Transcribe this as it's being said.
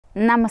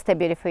Namaste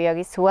beautiful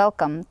yogis,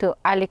 welcome to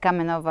Ali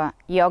Kamenova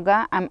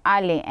Yoga. I'm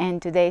Ali and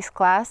today's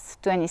class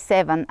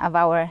 27 of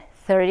our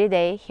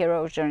 30-day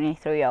hero journey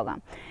through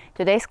yoga.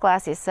 Today's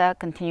class is a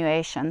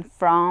continuation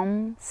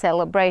from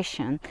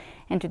celebration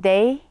and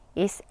today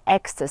is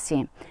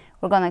ecstasy.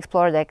 We're going to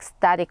explore the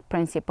ecstatic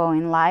principle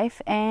in life,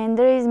 and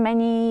there is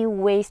many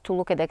ways to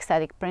look at the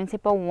ecstatic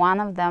principle. One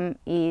of them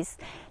is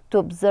to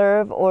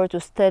observe or to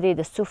study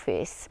the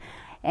Sufis.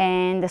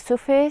 And the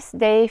Sufis,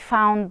 they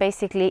found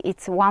basically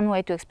it's one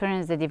way to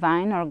experience the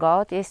divine or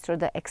God is through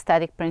the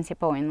ecstatic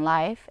principle in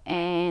life.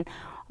 And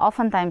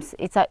oftentimes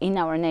it's in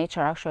our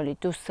nature actually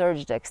to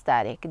search the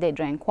ecstatic. They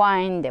drank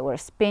wine, they were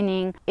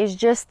spinning. It's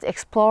just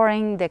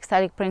exploring the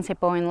ecstatic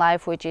principle in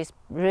life, which is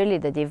really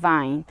the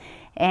divine.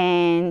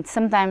 And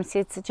sometimes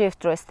it's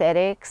achieved through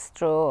aesthetics,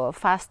 through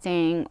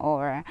fasting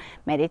or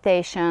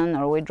meditation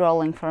or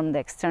withdrawing from the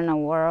external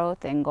world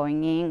and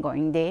going in,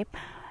 going deep.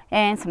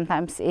 And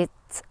sometimes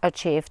it's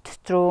achieved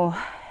through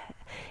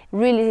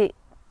really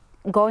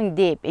going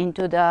deep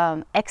into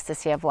the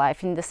ecstasy of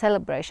life, in the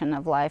celebration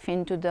of life,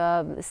 into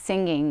the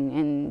singing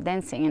and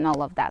dancing and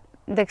all of that.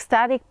 The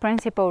ecstatic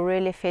principle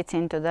really fits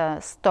into the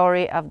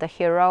story of the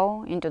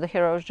hero, into the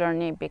hero's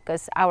journey,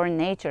 because our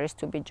nature is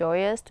to be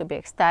joyous, to be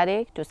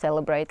ecstatic, to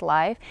celebrate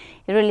life.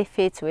 It really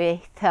fits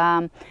with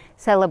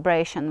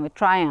celebration, with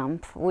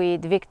triumph,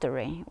 with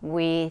victory,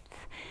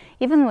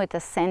 even with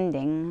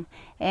ascending.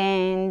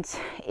 And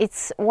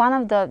it's one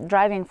of the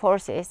driving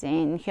forces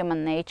in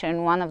human nature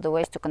and one of the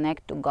ways to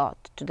connect to God,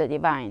 to the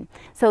divine.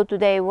 So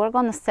today we're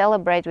going to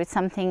celebrate with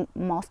something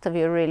most of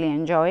you really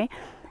enjoy,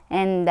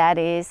 and that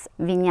is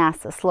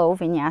VINYASA, slow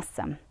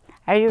VINYASA.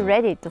 Are you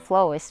ready to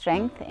flow with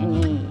strength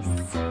and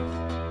ease?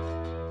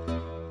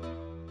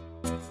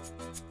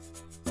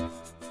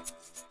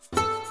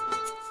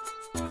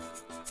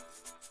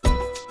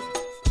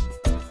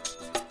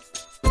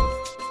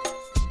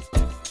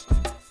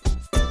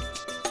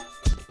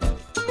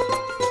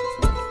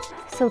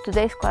 So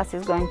today's class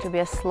is going to be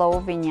a slow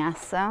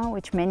vinyasa,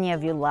 which many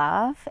of you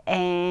love,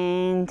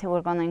 and we're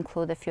going to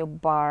include a few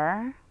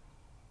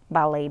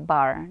ballet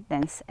bar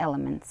dance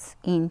elements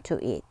into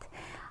it.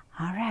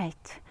 All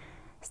right,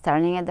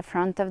 starting at the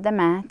front of the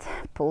mat,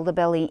 pull the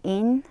belly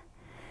in,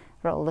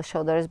 roll the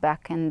shoulders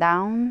back and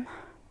down,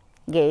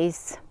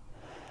 gaze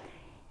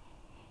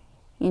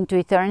into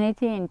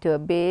eternity, into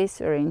abyss,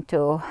 or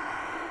into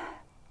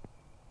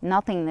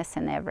nothingness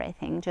and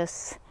everything.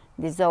 Just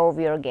dissolve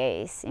your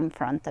gaze in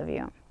front of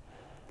you.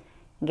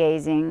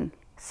 Gazing,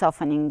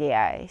 softening the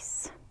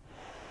eyes.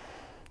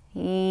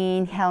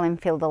 Inhale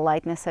and feel the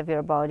lightness of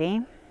your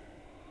body.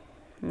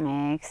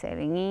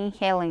 Exhaling,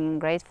 inhaling and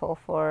grateful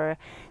for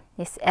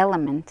this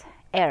element,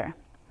 air.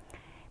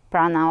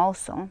 Prana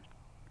also,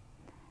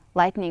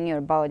 lightening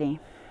your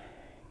body,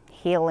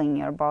 healing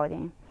your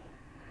body.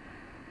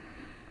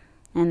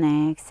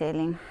 And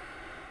exhaling.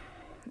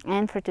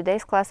 And for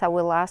today's class, I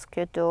will ask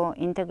you to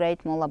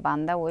integrate Mula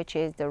Bandha, which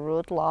is the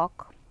root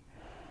lock,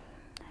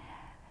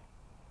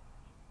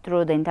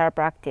 through the entire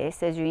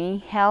practice. As you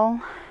inhale,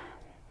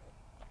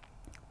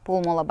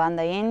 pull Mula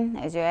Bandha in.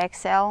 As you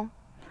exhale,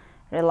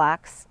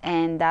 relax.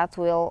 And that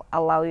will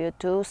allow you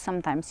to,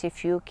 sometimes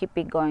if you keep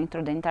it going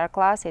through the entire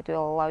class, it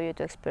will allow you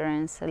to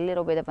experience a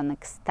little bit of an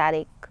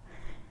ecstatic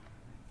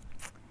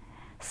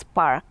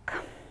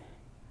spark.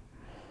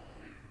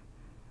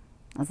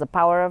 As the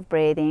power of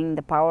breathing,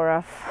 the power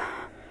of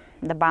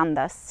the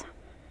bandhas.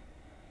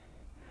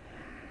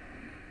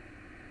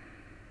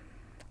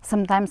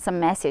 Sometimes a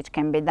message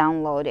can be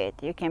downloaded.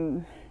 You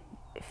can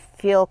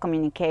feel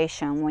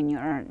communication when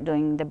you're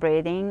doing the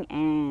breathing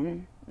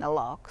and the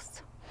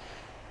locks.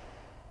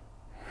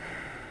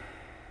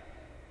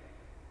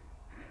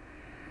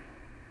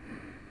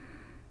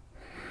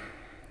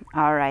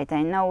 All right,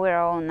 I know we're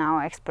all now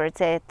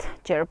experts at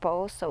chair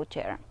pose, so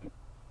chair.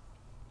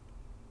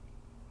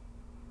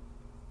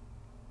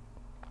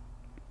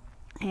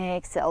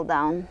 Exhale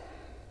down.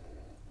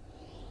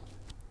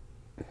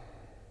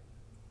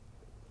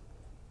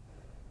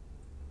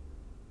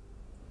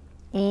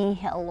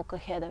 Inhale, look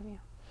ahead of you.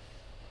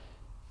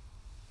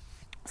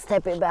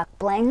 Step it back,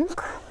 plank.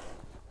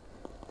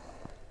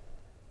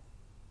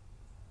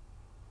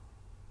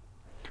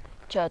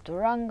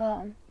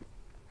 Chaturanga,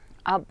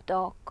 up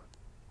dog.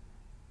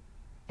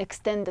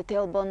 Extend the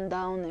tailbone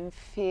down and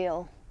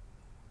feel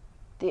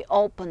the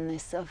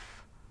openness of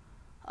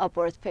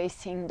upward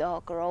facing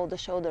dog. Roll the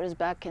shoulders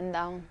back and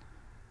down.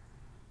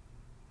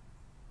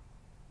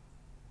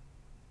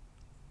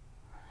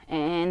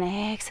 And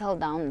exhale,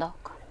 down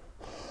dog.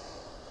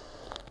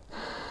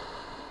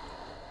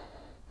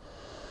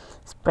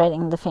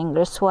 Spreading the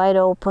fingers wide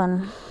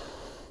open.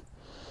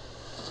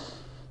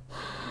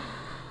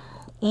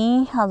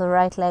 Inhale the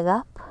right leg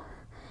up.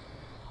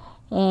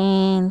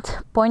 And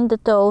point the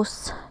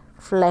toes,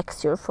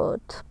 flex your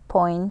foot.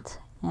 Point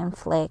and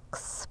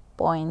flex,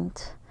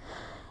 point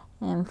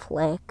and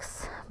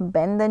flex.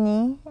 Bend the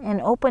knee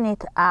and open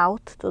it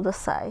out to the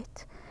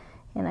side.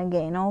 And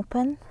again,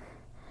 open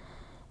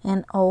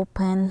and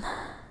open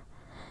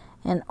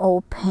and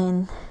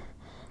open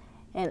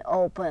and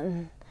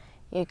open.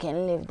 You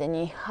can lift the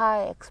knee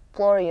high,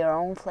 explore your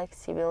own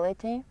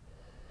flexibility,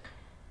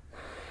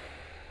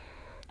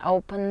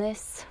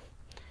 openness,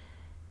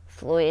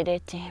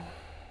 fluidity.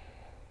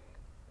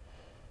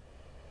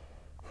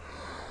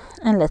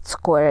 And let's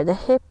square the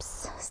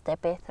hips,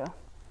 step it through.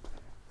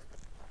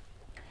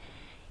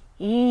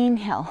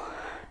 Inhale,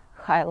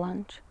 high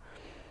lunge.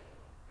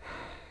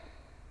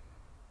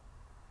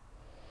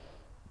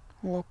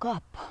 Look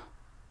up.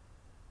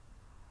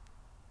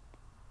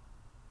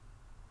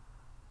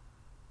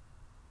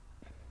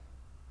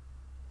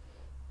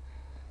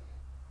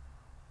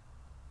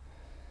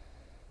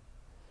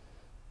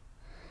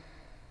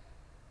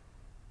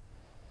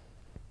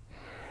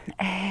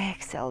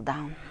 Exhale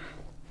down.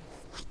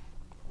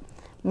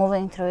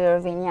 Moving through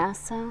your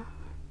vinyasa,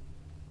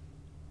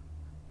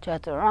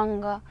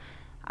 chaturanga,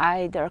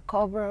 either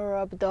cobra or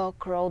up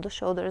dog, roll the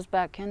shoulders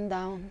back and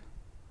down.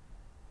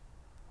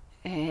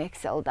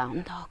 Exhale,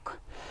 down dog.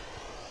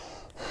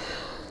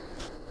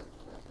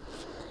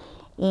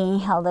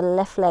 Inhale the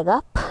left leg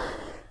up.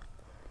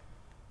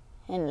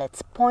 And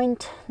let's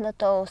point the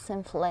toes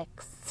and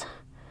flex.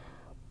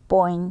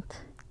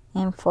 Point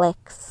and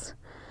flex.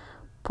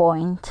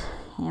 Point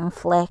and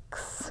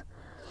flex.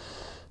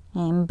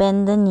 And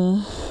bend the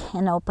knee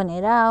and open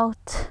it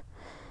out.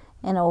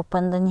 And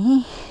open the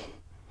knee.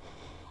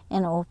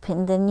 And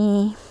open the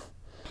knee.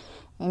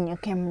 And you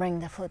can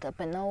bring the foot up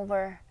and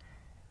over.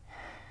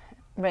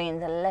 Bring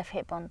the left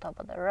hip on top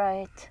of the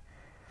right.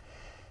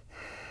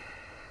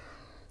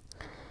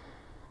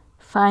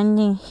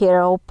 Finding here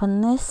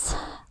openness,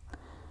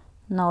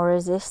 no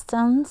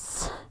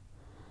resistance,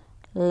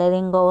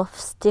 letting go of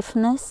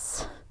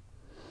stiffness,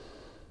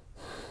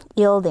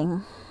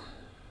 yielding.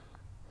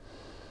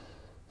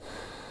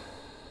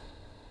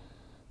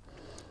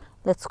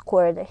 Let's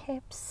square the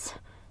hips,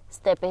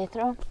 step it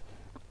through,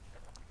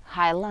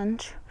 high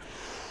lunge.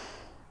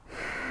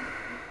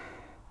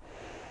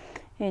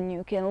 And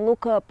you can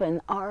look up and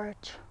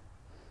arch.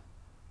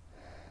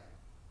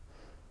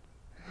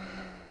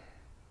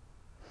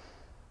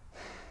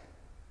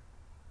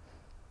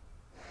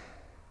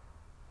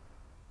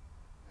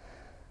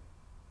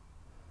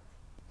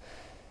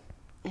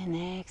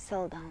 And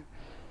exhale down.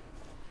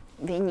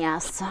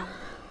 Vinyasa.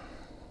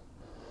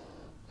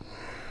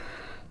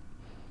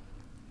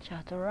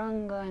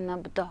 Chaturanga and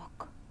up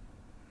dog.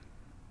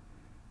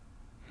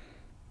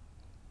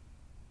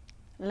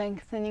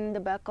 Lengthening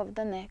the back of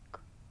the neck.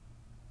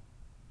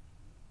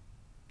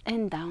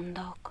 And down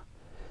dog.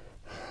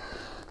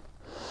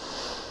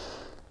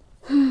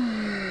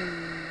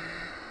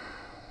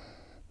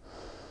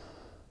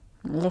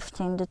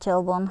 Lifting the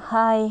tailbone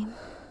high.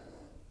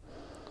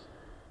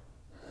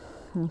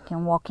 You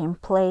can walk in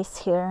place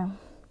here.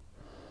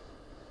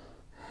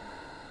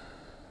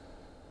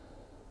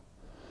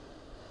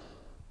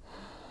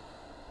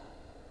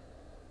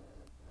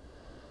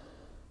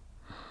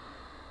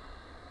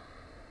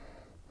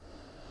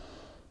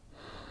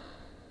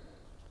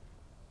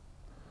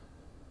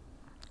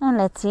 And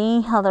let's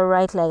inhale the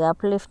right leg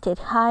up, lift it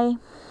high.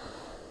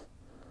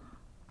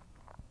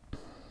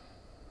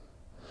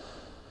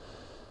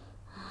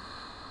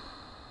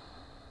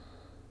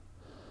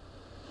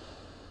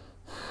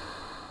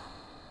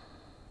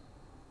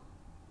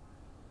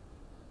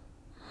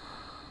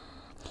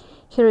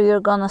 Here you're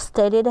gonna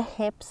steady the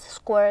hips,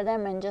 square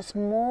them, and just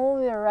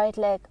move your right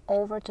leg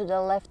over to the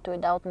left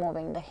without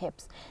moving the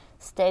hips.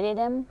 Steady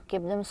them,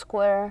 keep them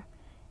square,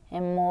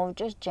 and move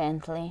just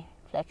gently,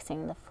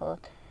 flexing the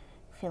foot.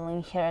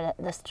 Feeling here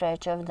the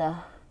stretch of the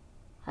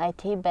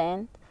IT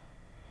band.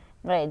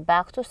 Great,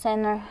 back to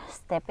center,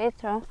 step it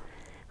through,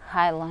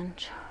 high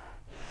lunge.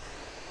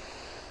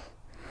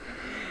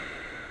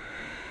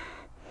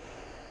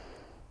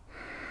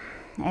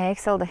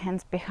 Exhale the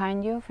hands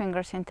behind you,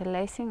 fingers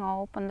interlacing,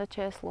 open the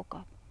chest, look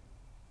up.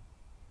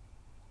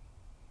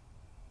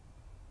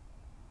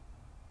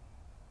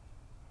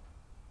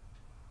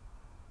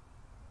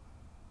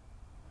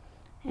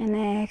 And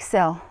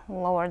exhale,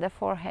 lower the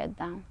forehead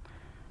down.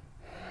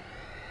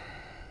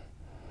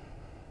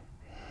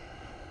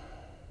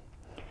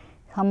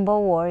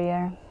 Humble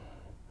warrior.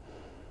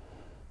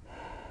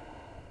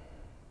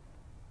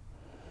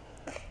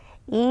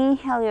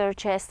 Inhale your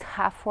chest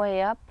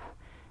halfway up,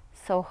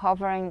 so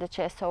hovering the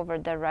chest over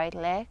the right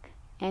leg,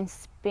 and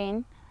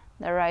spin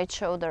the right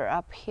shoulder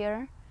up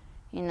here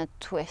in a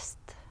twist.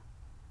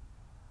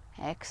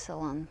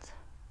 Excellent.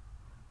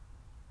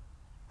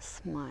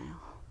 Smile.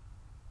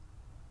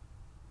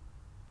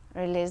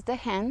 Release the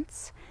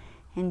hands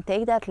and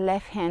take that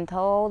left hand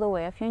all the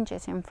way a few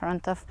inches in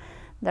front of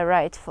the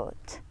right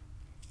foot.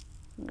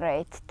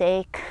 Great,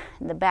 take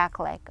the back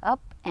leg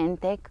up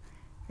and take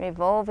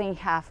revolving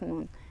half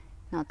moon.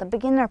 Not a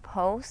beginner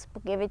pose,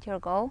 but give it your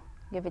go,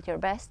 give it your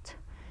best,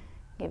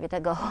 give it a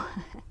go.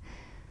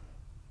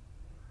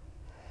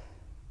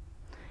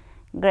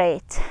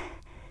 Great.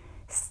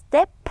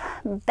 Step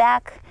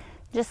back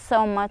just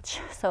so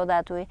much so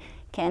that we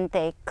can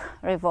take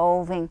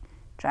revolving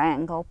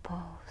triangle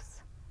pose.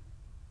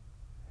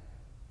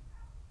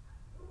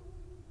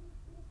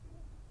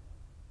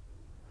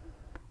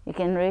 You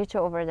can reach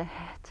over the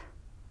head.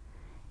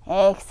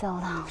 Exhale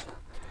down.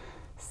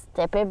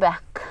 Step it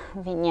back,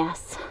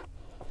 vinyasa.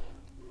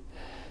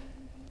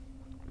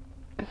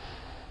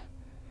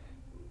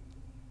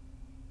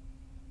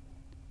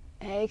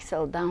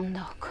 Exhale, down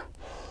dog.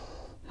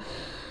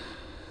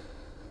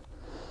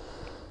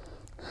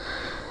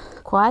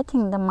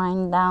 Quieting the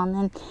mind down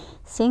and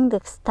seeing the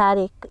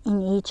ecstatic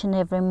in each and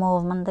every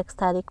movement, the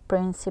ecstatic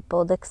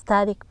principle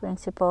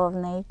of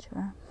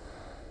nature.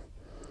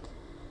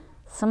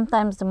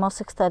 Sometimes the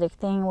most ecstatic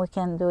thing we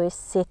can do is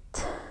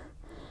sit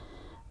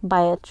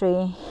by a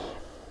tree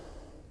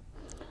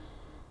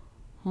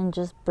and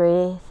just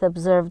breathe,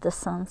 observe the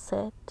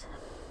sunset.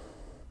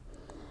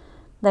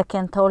 That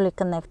can totally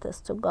connect us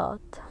to God,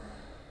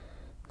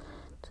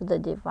 to the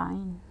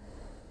divine.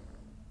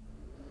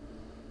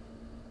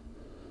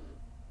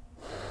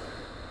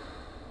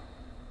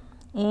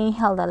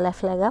 Inhale the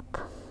left leg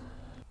up.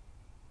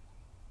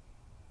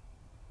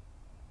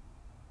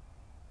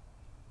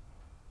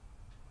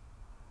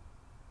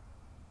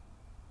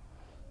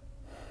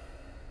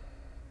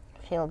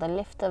 Feel the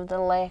lift of the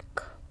leg,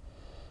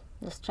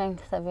 the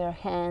strength of your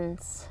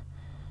hands,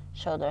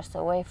 shoulders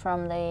away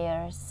from the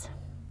ears.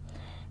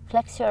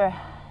 Flex your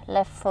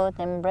left foot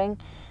and bring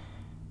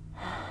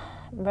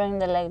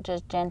the leg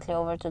just gently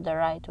over to the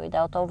right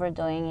without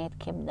overdoing it.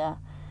 Keep the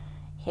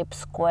hip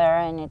square,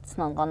 and it's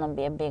not gonna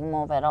be a big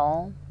move at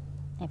all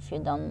if you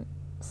don't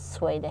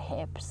sway the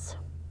hips.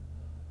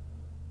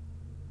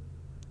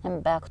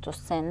 And back to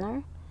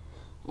center,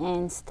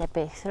 and step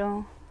it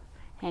through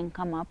and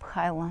come up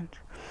high lunge.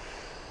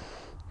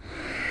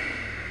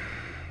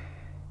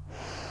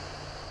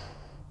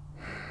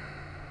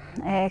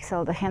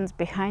 Exhale the hands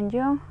behind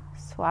you,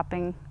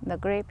 swapping the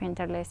grip,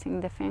 interlacing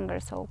the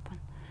fingers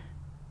open.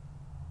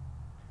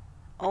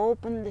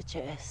 Open the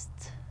chest,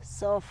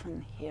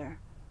 soften here.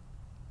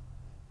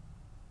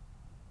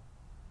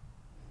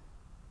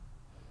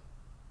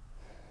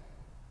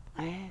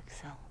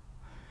 Exhale,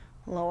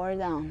 lower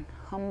down,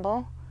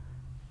 humble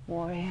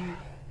warrior.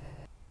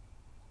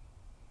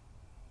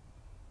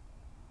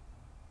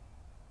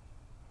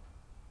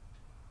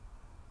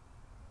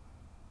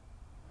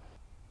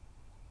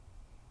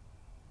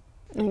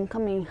 And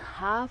coming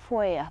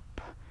halfway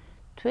up,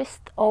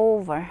 twist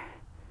over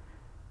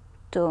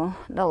to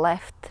the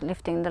left,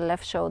 lifting the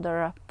left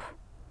shoulder up.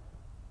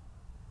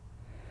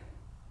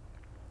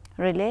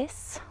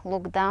 Release,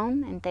 look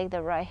down and take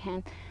the right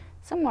hand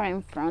somewhere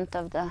in front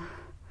of the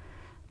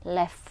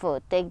left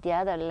foot. Take the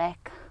other leg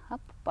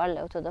up,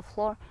 parallel to the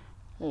floor,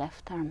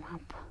 left arm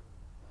up.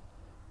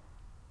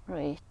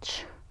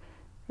 Reach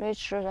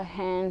through the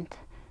hand,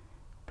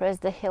 press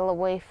the heel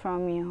away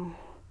from you.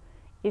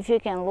 If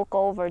you can look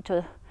over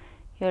to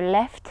your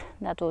left,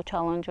 that will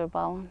challenge your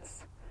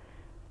balance.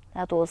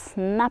 That will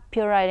snap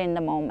you right in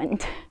the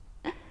moment.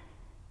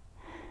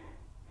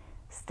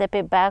 Step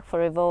it back for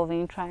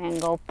revolving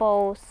triangle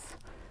pose.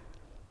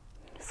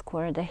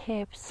 Square the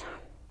hips.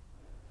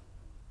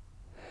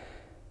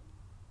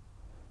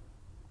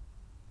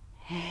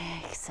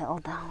 Exhale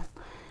down.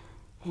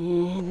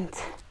 And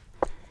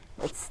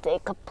let's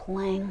take a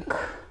plank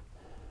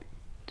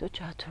to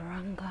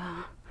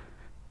chaturanga,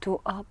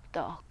 to up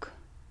dog.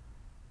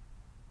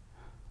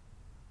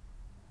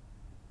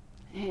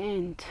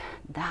 And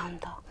down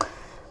dog.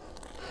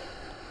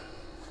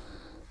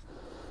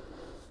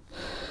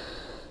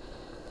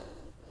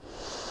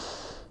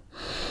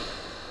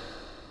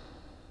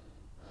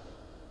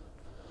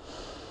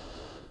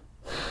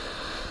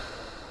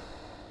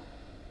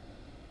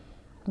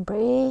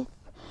 Breathe.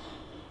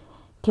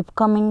 Keep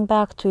coming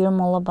back to your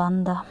Mula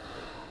Bandha.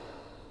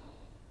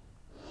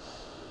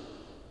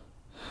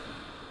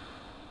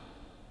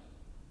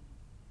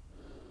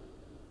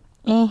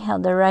 Inhale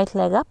the right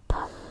leg up.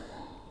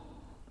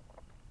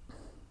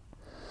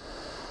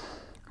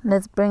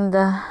 Let's bring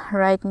the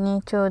right knee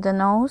to the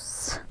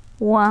nose.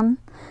 1,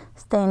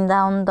 stay in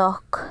down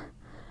dog.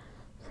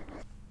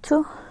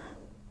 2,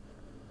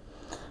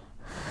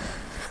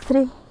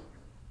 3,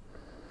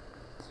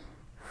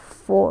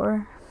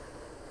 4,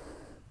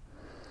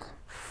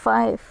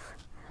 5,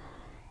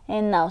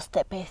 and now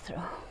step it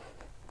through.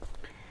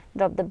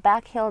 Drop the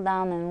back heel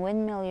down and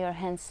windmill your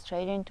hands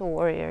straight into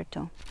warrior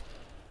 2.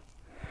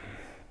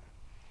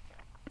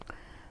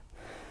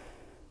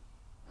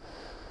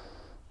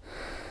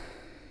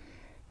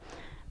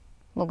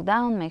 Look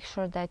down, make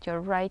sure that your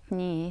right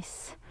knee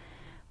is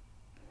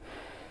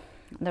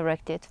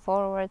directed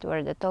forward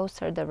where the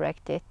toes are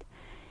directed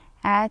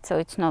at, so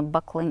it's not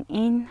buckling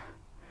in.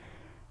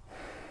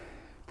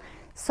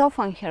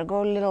 Soften here,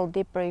 go a little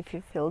deeper if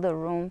you feel the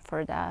room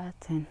for that,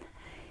 and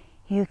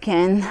you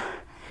can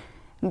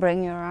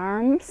bring your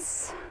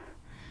arms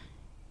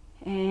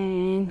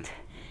and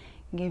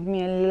give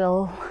me a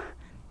little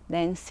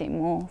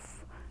dancing move.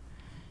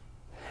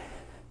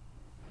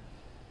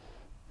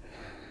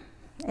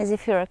 As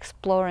if you're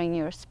exploring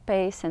your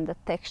space and the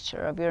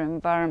texture of your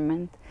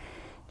environment,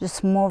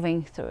 just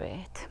moving through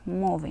it,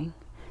 moving,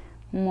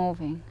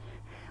 moving,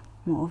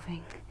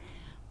 moving,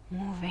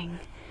 moving,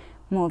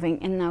 moving.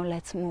 And now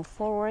let's move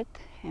forward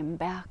and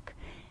back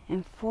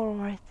and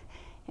forward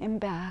and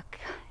back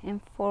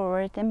and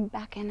forward and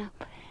back and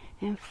up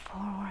and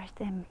forward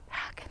and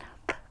back and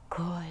up.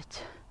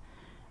 Good.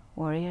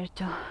 Warrior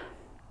two.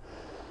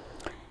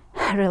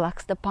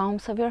 Relax the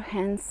palms of your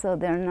hands so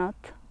they're not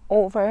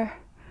over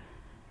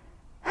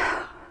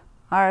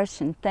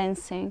arch and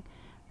tensing.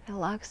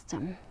 Relax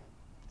them.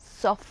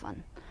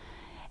 Soften.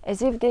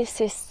 As if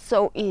this is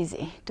so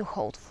easy to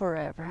hold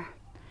forever.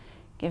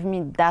 Give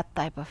me that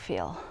type of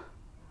feel.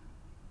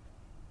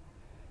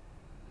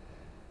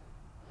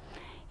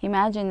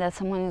 Imagine that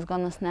someone is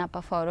gonna snap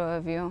a photo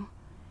of you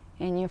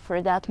and you,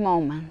 for that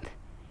moment,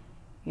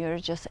 you're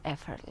just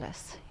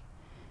effortless.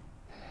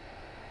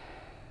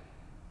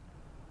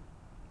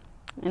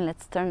 And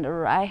let's turn the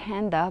right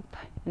hand up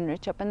and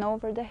reach up and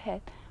over the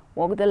head.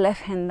 Walk the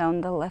left hand down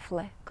the left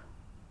leg.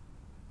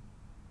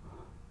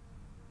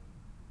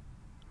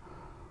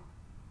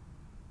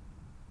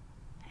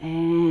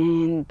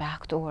 And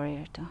back to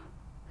warrior two.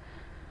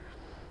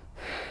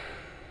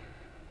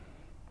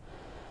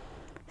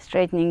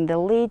 Straightening the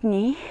lead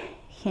knee,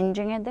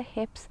 hinging at the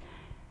hips.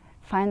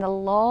 Find a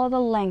lot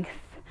of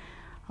length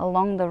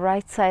along the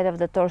right side of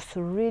the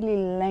torso, really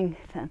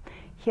lengthen.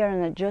 Here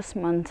an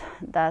adjustment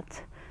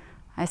that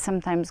I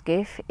sometimes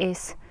give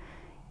is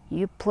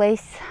you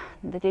place,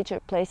 the teacher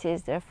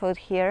places their foot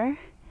here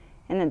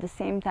and at the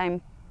same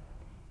time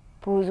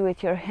pulls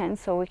with your hand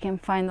so we can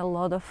find a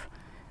lot of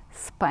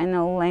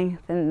spinal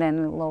length and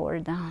then we lower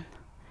down.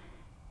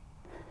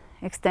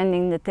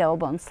 Extending the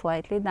tailbone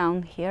slightly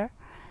down here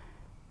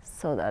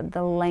so that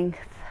the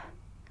length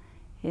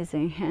is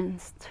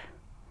enhanced.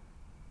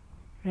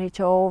 Reach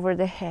over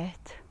the head.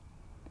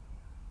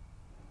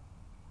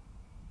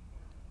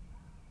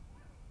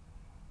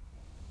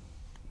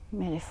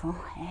 Beautiful.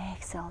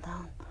 Exhale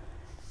down.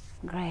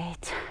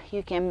 Great.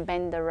 You can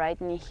bend the right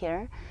knee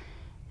here.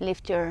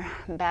 Lift your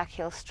back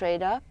heel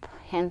straight up,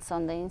 hands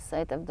on the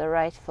inside of the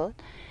right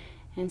foot,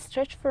 and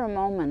stretch for a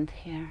moment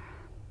here.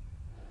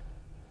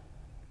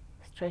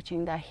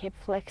 Stretching that hip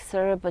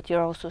flexor, but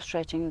you're also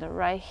stretching the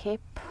right hip,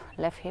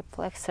 left hip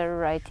flexor,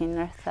 right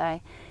inner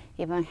thigh,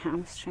 even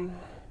hamstring.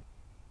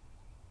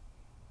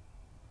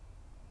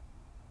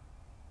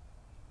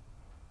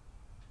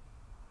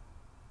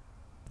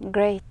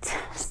 Great.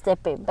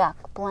 Step it back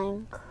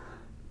plank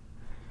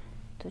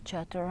to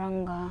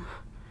chaturanga,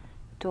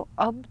 to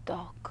up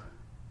dog,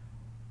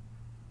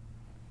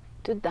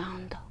 to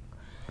down dog.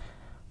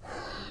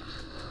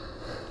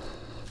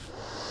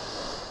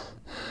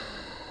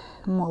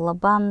 Mula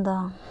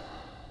bandha.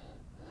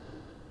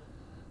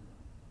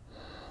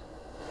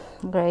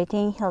 Great.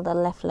 Inhale the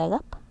left leg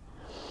up.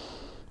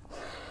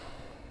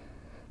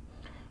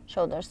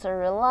 Shoulders are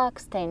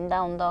relaxed. Stay in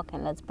down dog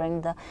and let's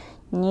bring the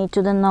knee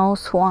to the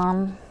nose.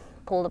 1.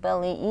 Pull the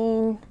belly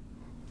in.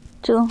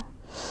 2.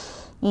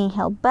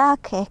 Inhale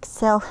back.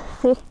 Exhale.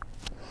 3.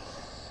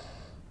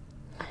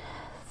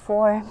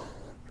 4.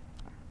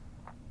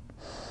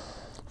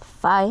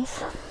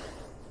 5.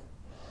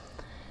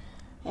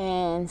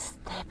 And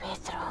step it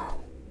through.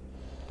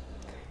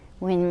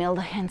 Windmill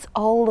the hands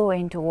all the way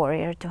into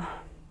warrior two.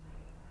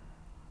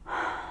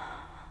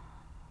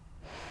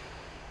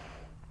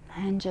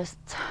 And just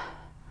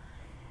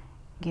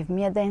give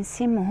me a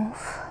dancing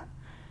move.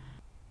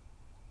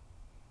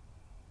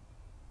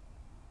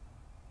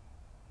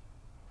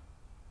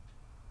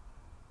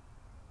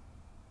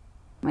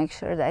 Make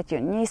sure that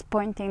your knees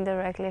pointing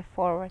directly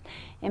forward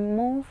and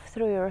move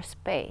through your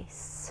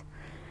space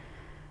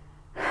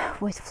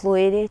with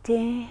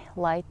fluidity,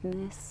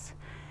 lightness,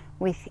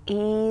 with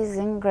ease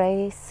and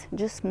grace,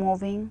 just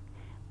moving,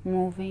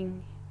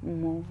 moving,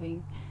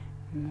 moving,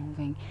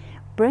 moving.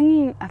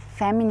 Bringing a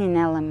feminine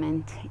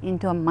element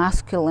into a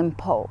masculine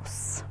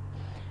pose,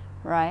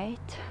 right?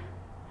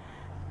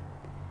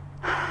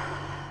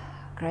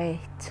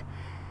 Great.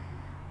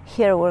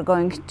 Here we're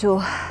going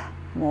to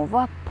move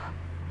up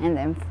and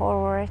then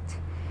forward,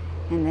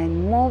 and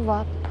then move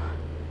up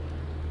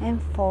and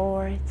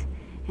forward,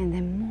 and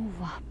then move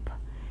up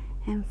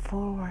and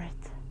forward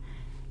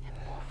and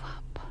move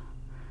up.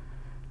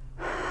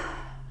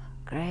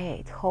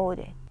 Great. Hold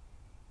it.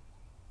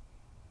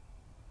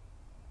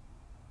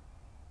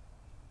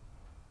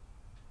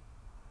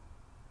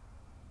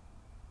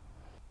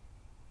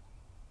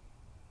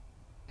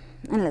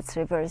 And let's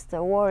reverse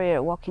the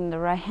warrior, walking the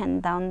right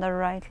hand down the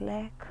right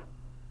leg.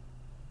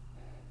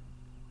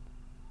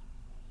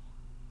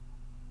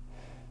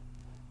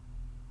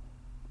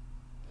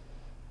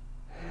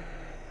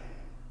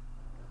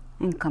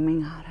 And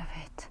coming out of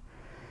it.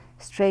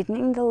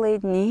 Straightening the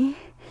lead knee,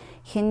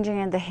 hinging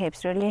at the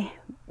hips. Really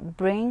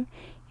bring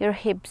your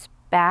hips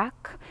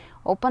back.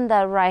 Open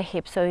that right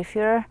hip. So if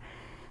you're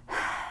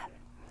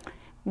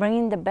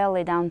bringing the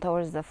belly down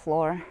towards the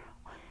floor,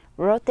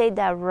 rotate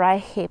that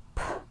right hip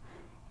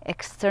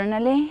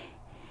externally.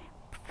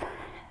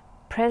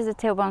 Press the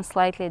tailbone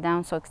slightly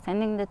down, so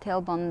extending the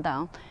tailbone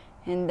down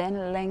and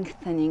then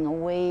lengthening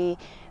away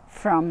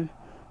from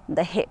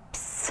the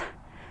hips.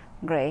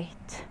 Great.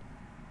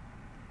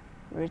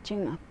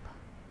 Reaching up.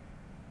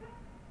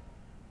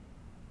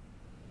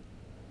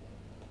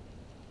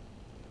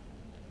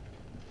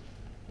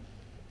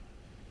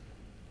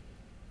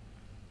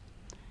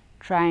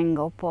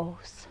 triangle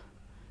pose.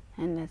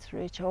 And let's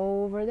reach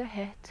over the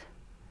head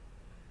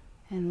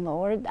and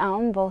lower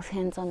down, both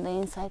hands on the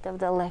inside of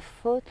the left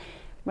foot.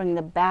 Bring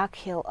the back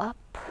heel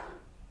up,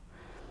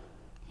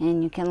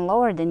 and you can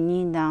lower the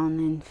knee down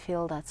and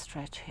feel that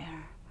stretch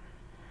here.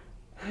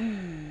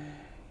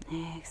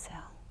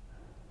 Exhale.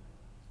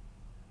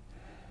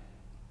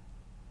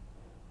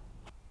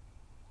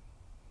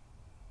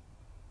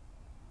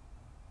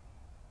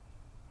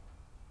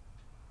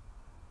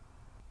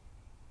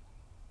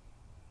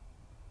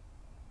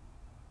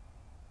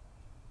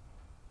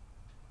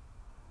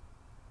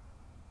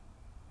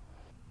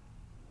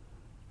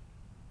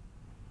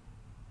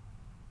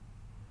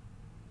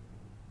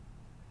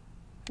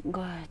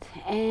 Good,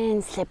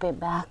 and slip it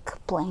back,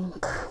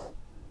 plank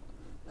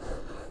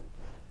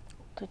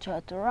to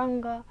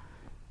chaturanga,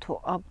 to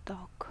up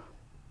dog.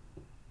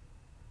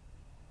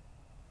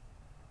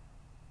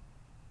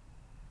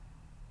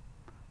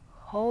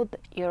 Hold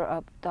your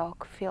up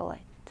dog, feel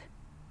it.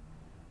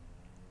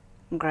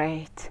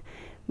 Great.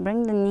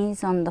 Bring the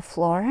knees on the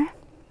floor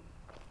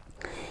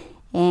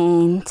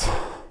and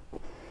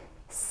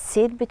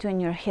sit between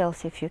your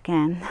heels if you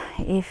can.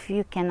 If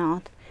you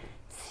cannot,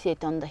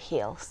 sit on the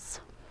heels.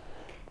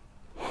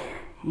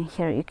 And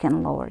here you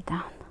can lower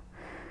down.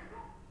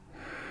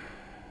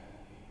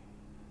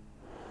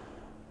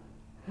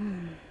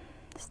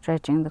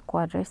 Stretching the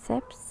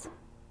quadriceps.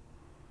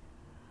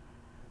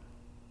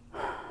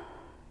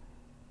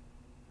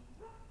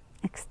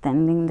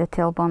 Extending the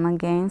tailbone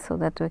again so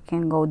that we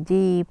can go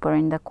deeper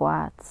in the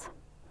quads.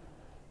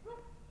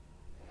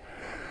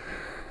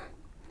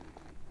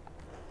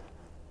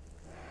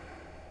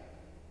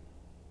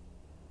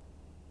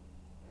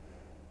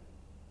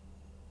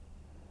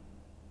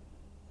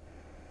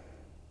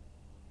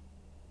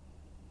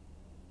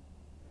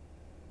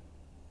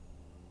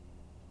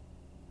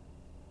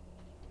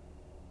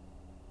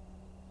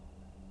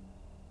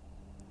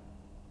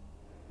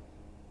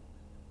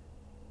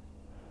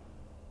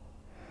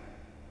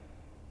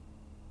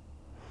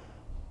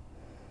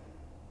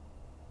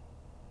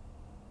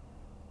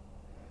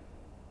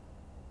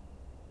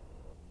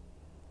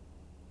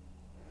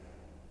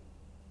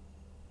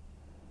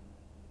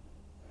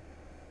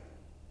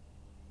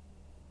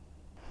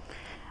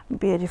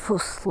 Beautiful,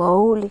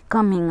 slowly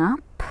coming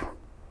up.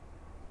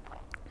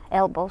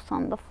 Elbows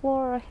on the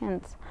floor,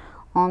 hands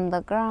on the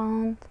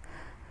ground.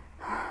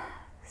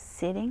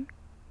 Sitting.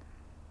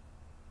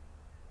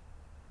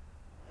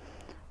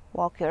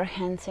 Walk your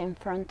hands in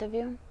front of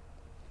you,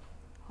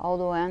 all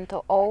the way onto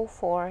all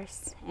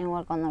fours, and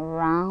we're gonna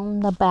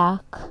round the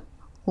back,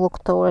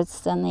 look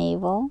towards the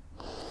navel.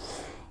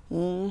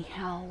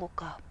 Inhale,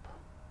 look up.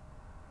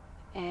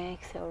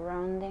 Exhale,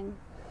 rounding.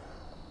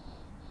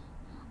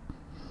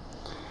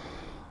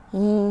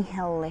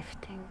 Inhale,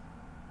 lifting.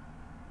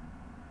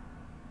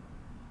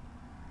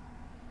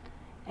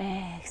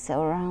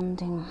 Exhale,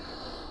 rounding.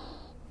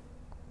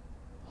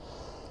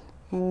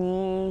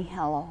 And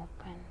inhale,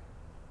 open.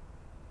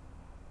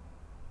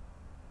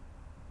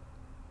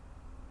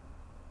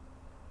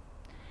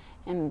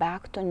 And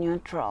back to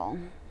neutral.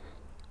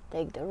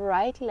 Take the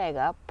right leg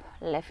up,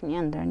 left knee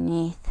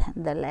underneath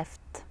the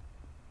left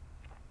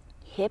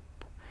hip.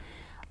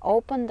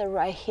 Open the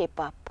right hip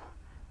up.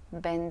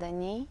 Bend the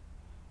knee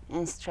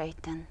and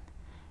straighten.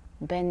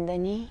 Bend the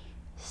knee,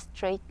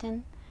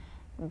 straighten,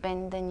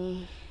 bend the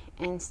knee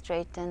and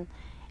straighten.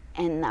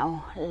 And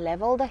now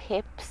level the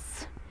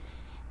hips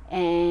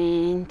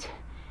and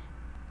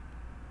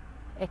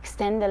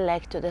extend the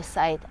leg to the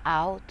side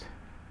out.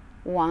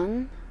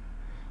 1,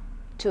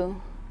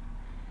 2,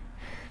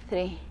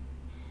 3,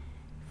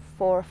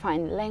 4,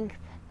 find length.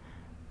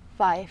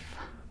 5,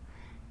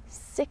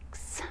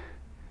 6,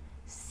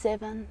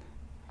 7,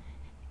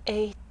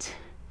 8,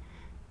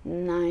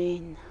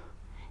 9,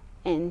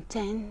 and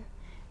 10.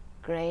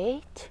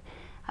 Great.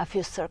 A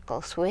few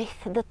circles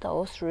with the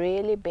toes,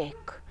 really big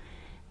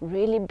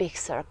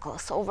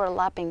circles,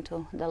 overlapping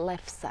to the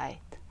left side.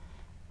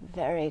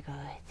 Very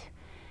good.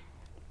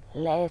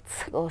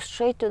 Let's go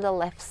straight to the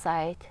left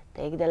side.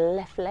 Take the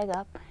left leg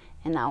up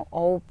and now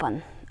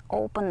open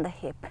the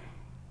hip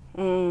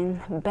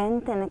and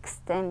bend and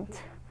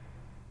extend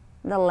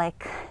the leg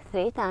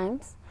 3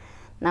 times.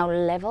 Now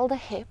level the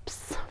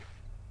hips,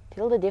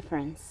 feel the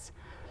difference.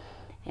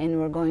 And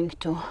we're going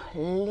to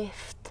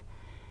lift,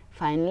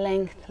 find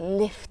length,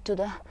 lift to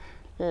the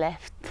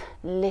left,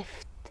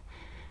 lift.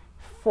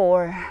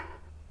 4,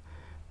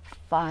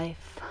 5,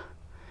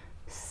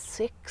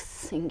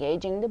 6,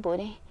 engaging the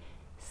booty.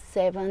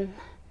 7,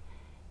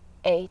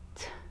 8,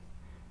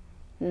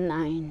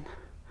 9,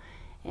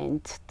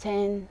 and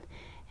 10.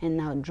 And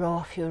now draw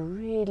a few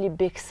really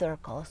big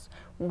circles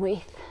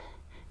with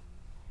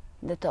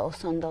the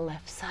toes on the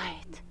left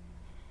side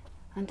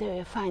until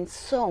you find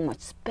so much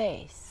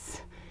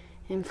space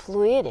and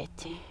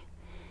fluidity.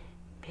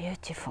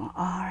 Beautiful.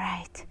 All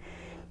right,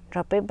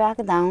 drop it back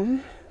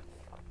down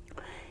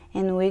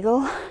and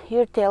wiggle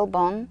your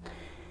tailbone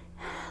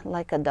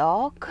like a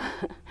dog.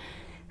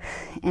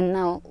 And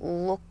now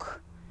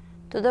look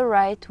to the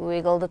right,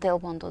 wiggle the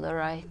tailbone to the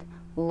right,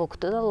 look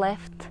to the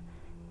left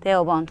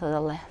tailbone to the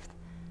left.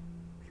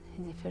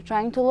 As if you're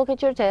trying to look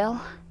at your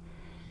tail.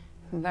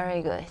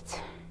 Very good.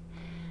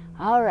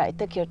 All right,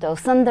 tuck your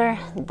toes under,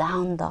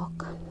 down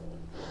dog.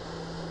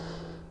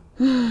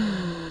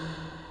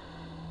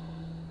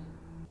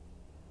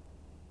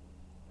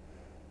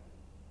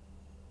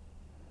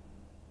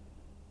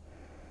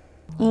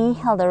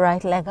 Inhale the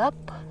right leg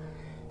up,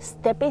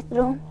 step it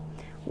through,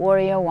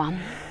 warrior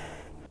one.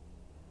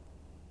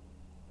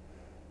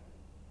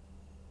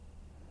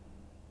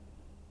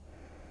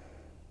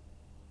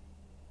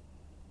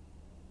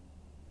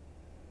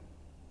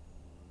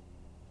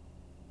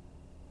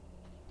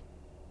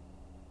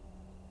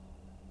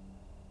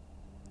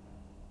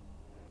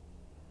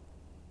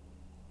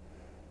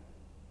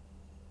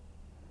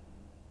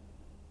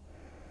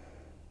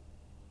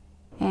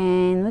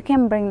 And we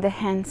can bring the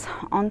hands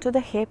onto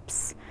the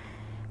hips.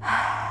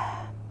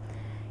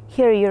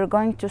 Here you're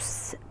going to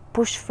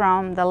push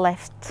from the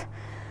left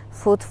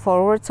foot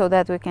forward so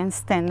that we can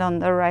stand on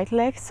the right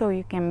leg. So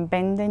you can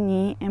bend the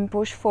knee and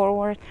push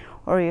forward,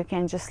 or you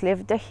can just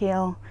lift the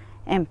heel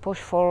and push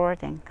forward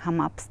and come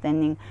up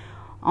standing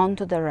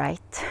onto the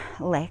right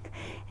leg.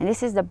 And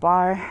this is the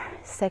bar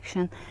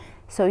section,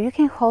 so you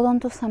can hold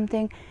on to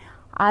something.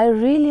 I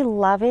really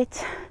love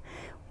it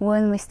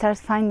when we start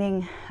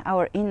finding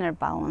our inner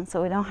balance,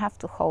 so we don't have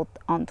to hold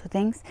on to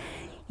things.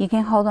 You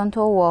can hold on to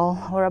a wall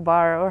or a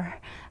bar or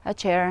a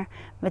chair,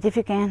 but if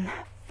you can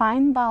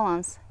find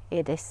balance,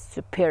 it is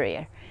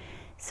superior.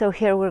 So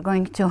here we're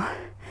going to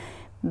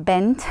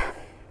bend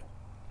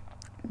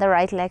the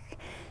right leg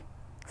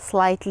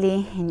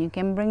slightly, and you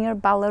can bring your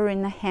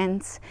ballerina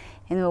hands,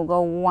 and we'll go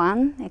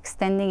 1,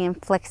 extending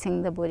and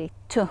flexing the booty,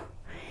 2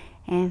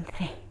 and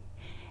 3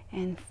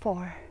 and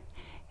 4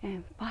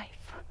 and 5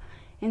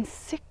 and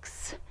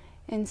 6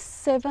 and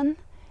 7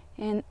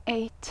 and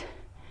 8,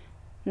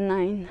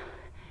 9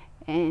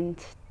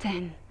 and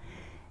 10.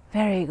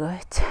 Very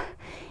good.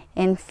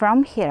 And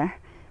from here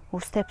we'll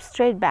step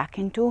straight back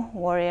into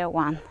warrior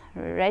one.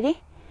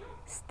 Ready?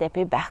 Step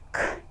it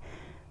back.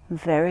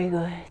 Very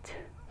good.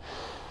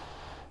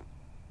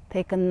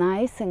 Take a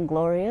nice and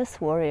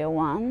glorious warrior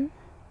one.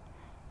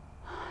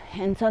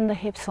 Hands on the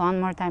hips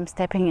one more time,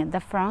 stepping at the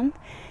front.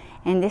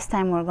 And this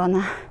time we're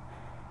gonna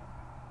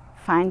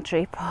find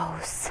tree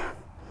pose.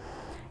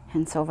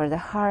 Hands over the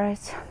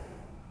heart.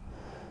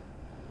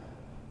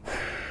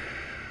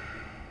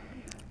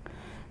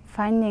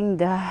 Finding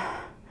the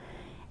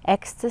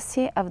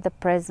ecstasy of the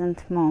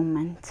present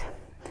moment.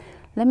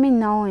 Let me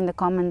know in the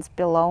comments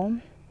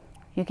below.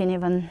 You can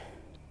even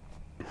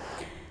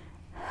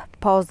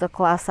pause the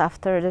class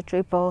after the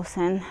tree pose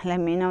and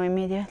let me know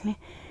immediately.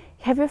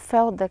 Have you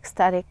felt the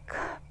ecstatic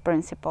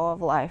principle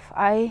of life?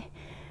 I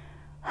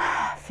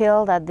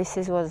feel that this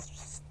is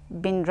what's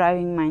been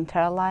driving my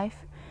entire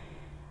life.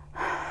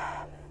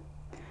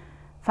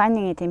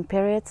 Finding it in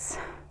periods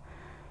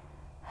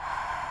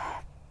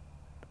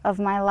of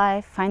my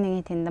life, finding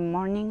it in the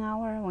morning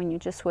hour when you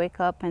just wake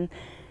up and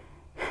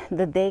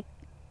the day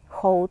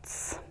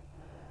holds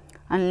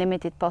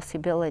unlimited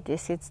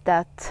possibilities. It's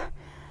that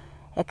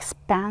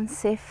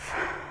expansive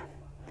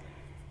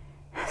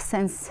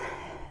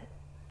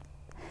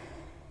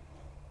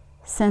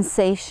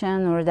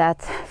sensation or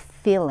that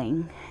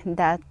feeling,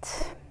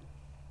 that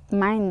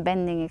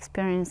mind-bending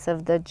experience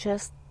of the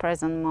just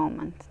present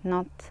moment,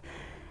 not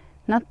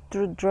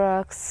through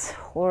drugs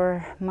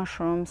or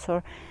mushrooms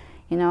or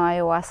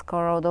ayahuasca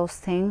or all those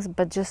things,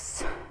 but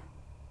just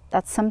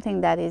that's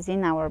something that is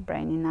in our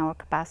brain, in our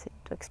capacity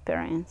to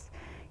experience.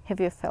 Have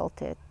you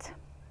felt it?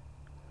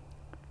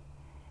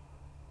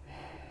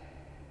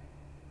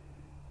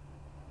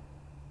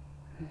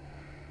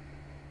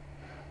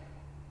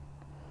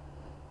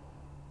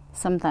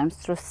 Sometimes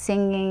through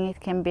singing it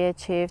can be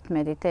achieved,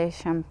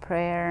 meditation,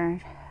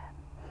 prayer,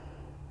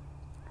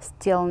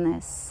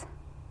 stillness,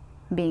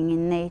 being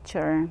in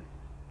nature,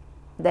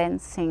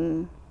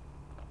 dancing,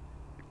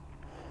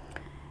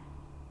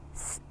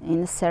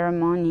 in a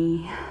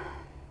ceremony.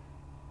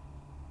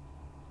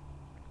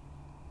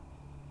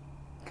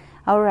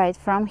 Alright,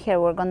 from here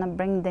we're gonna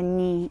bring the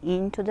knee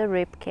into the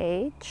rib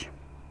cage.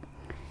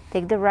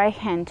 Take the right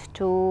hand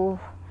to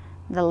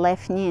the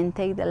left knee and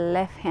take the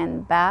left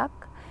hand back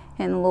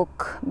and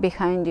look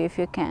behind you if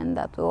you can.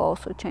 That will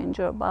also change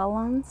your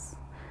balance.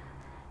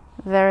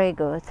 Very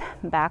good.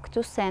 Back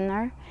to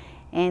center,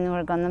 and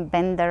we're gonna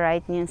bend the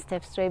right knee and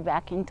step straight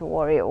back into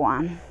warrior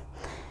one.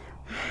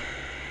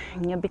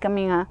 You're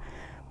becoming a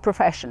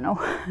professional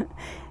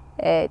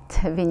at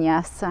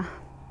VINYASA.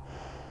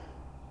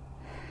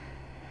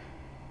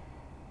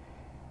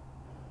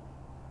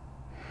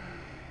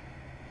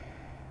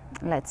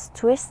 Let's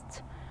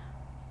twist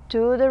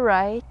to the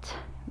right.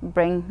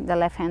 Bring the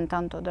left hand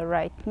onto the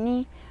right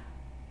knee.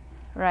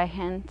 Right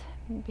hand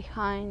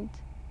behind.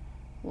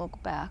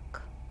 Look back.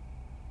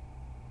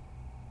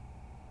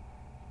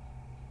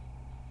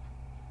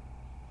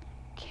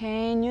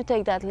 Can you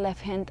take that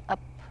left hand up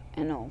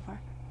and over?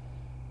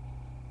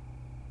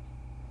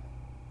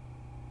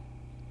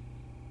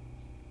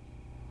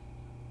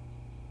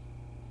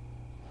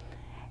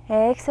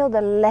 Exhale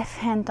the left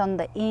hand on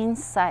the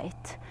inside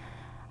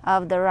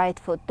of the right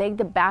foot. Take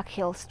the back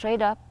heel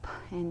straight up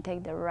and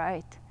take the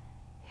right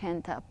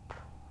hand up.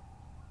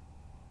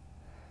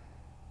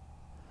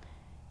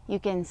 You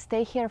can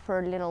stay here for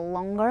a little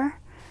longer,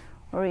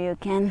 or you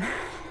can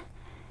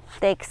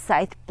take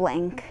side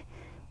plank.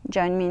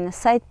 Join me in a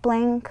side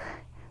plank.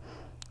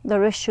 The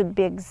wrist should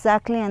be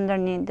exactly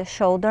underneath the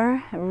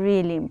shoulder.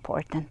 Really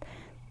important.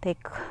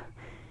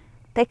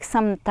 Take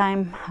some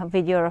time, a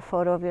video or a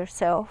photo of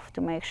yourself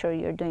to make sure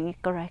you're doing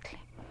it correctly.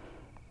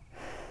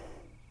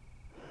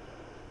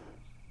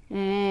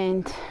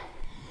 And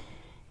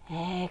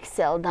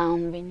exhale,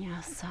 down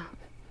vinyasa.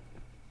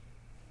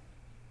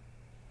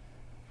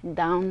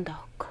 Down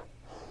dog.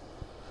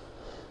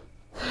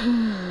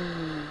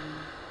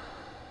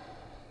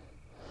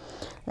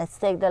 Let's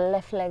take the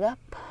left leg up,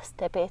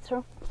 step it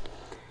through.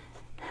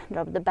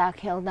 Drop the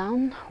back heel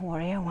down,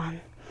 warrior one.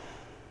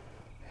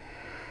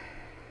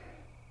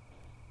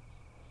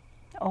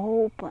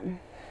 Open.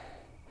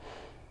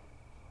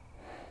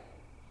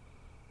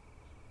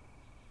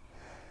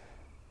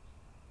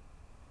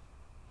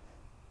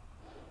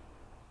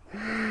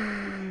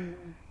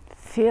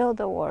 Feel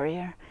the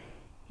warrior.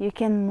 You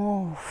can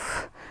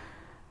move.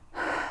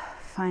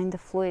 Find the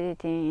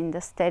fluidity in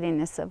the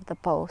steadiness of the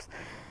pose.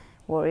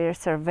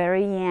 Warriors are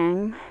very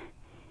yang,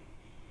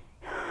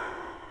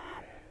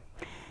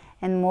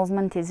 and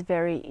movement is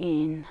very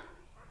yin.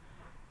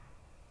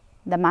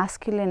 The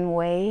masculine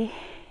way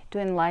to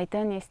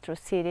enlighten is through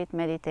seated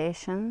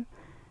meditation,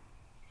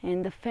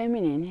 and the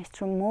feminine is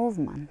through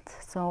movement.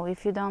 So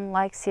if you don't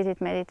like seated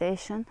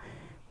meditation,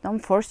 don't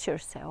force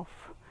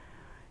yourself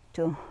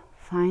to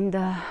find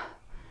the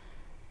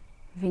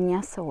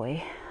vinyasa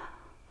way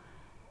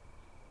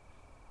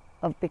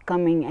of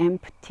becoming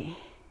empty.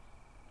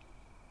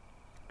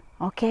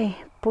 Okay,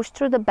 push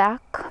through the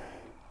back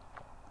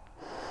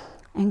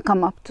and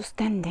come up to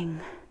standing.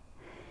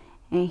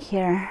 And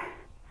here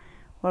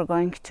we're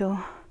going to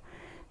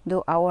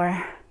do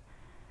our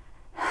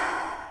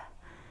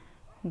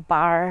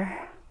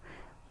bar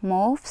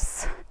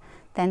moves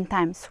 10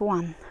 times.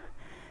 1,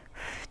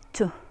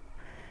 2,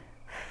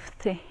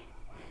 3,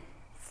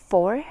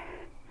 4,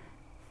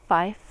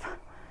 5,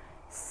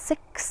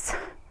 6,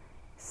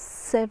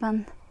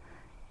 7,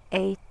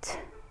 8,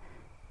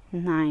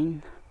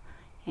 9,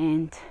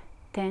 and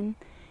 10,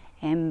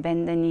 and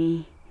bend the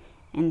knee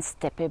and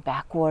step it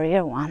back.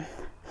 Warrior one.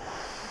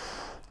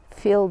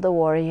 Feel the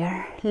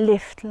warrior.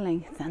 Lift,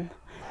 lengthen.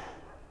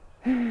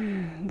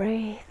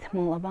 Breathe.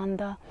 Mula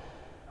Bandha.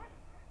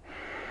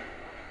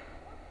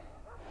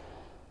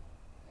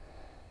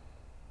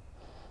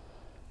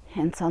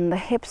 Hands on the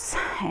hips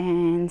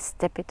and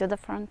step it to the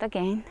front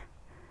again.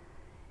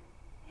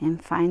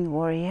 And find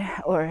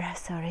warrior, or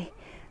sorry,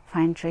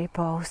 find tree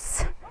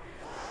pose.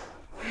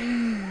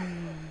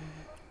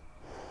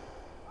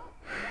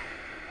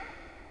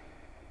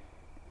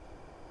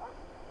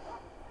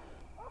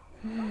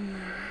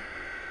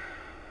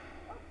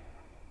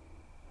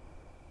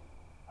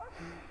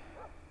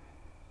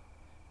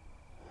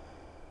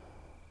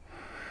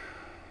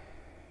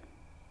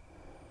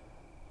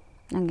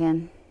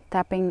 Again,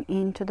 tapping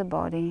into the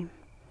body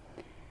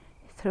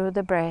through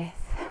the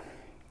breath,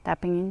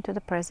 tapping into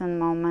the present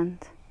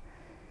moment,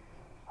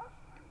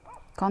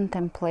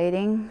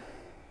 contemplating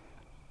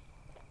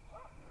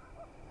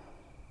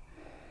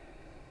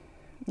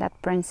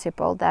that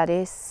principle that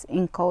is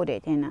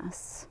encoded in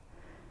us,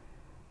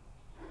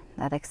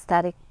 that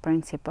ecstatic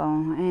principle.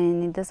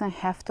 And it doesn't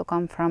have to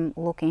come from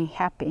looking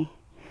happy.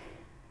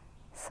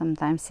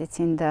 Sometimes it's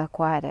in the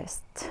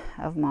quietest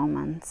of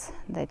moments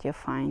that you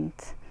find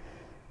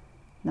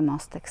the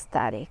most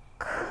ecstatic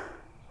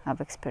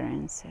of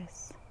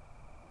experiences.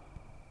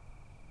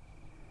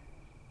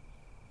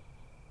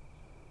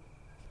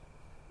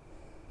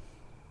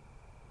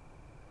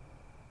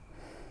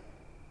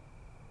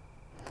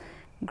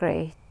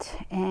 Great.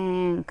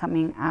 And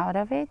coming out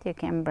of it, you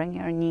can bring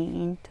your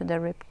knee into the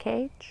rib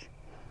cage.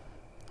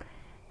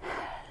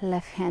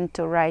 Left hand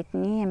to right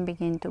knee and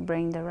begin to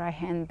bring the right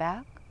hand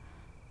back.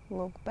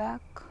 Look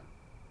back.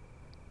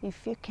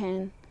 If you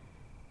can,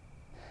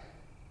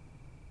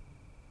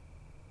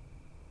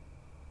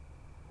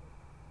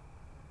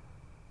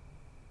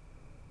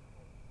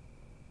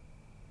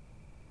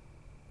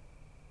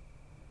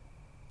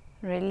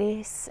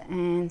 release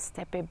and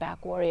step it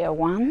back. Warrior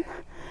one.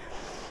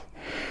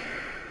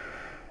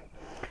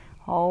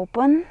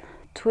 Open,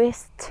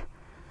 twist,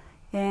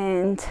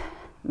 and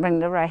bring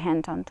the right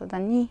hand onto the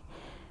knee.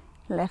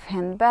 Left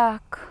hand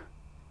back,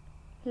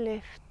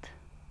 lift.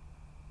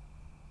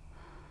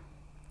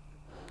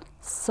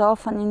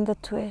 Soften in the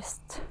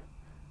twist.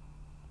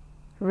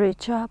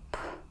 Reach up.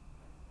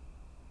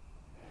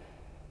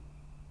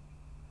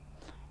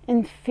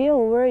 And feel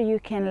where you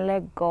can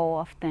let go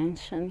of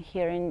tension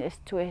here in this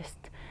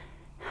twist.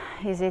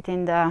 Is it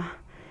in the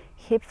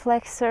hip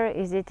flexor?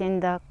 Is it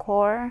in the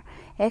core?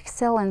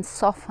 Exhale and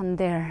soften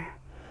there.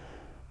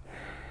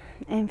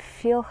 And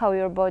feel how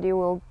your body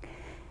will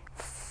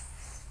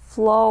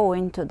flow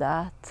into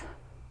that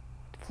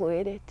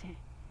fluidity.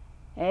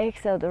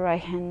 Exhale the right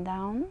hand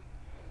down.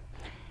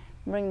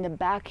 Bring the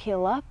back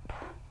heel up.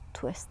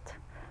 twist.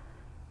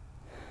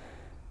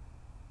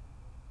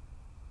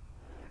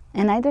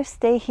 And either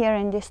stay here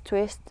in this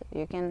twist,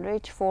 you can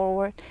reach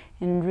forward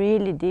and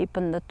really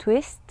deepen the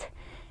twist.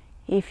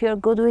 If you're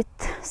good with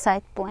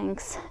side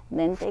planks,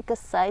 then take a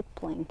side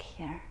plank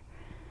here,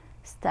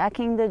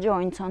 stacking the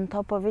joints on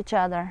top of each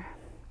other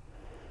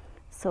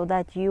so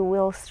that you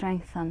will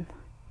strengthen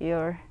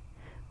your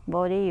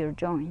body, your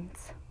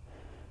joints.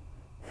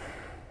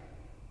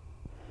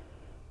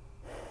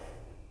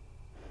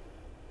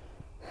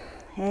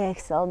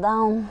 Exhale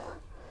down,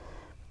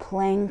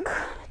 plank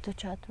to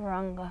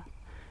chaturanga,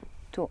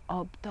 to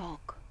up dog,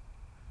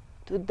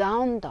 to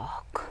down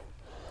dog.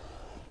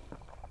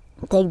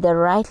 Take the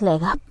right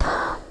leg up,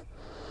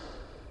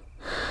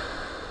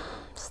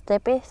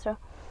 step it through,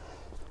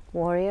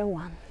 warrior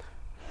one.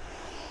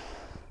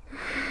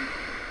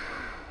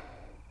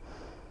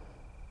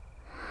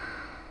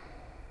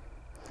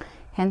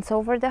 Hands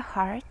over the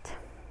heart,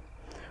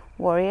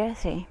 warrior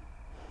three,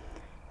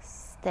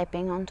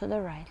 stepping onto the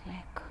right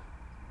leg.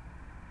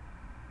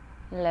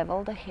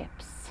 Level the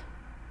hips.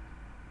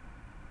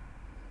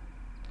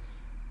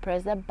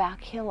 Press the back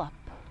heel up.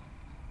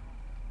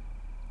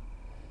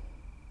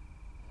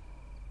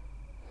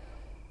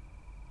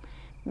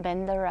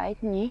 Bend the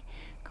right knee,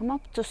 come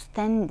up to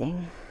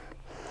standing.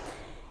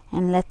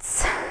 And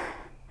let's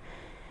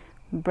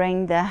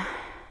bring the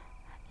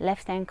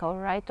left ankle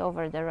right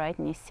over the right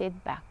knee,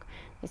 sit back.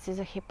 This is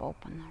a hip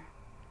opener.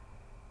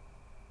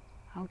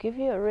 I'll give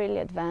you a really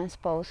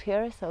advanced pose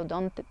here, so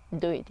don't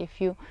do it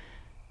if you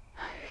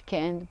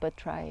can't, but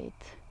try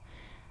it.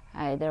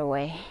 Either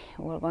way,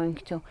 we're going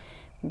to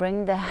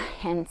bring the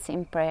hands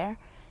in prayer,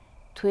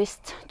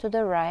 twist to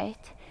the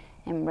right,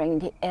 and bring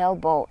the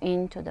elbow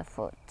into the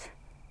foot.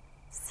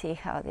 See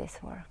how this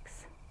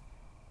works.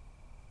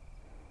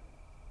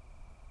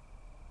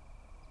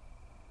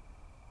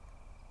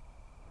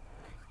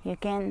 You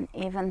can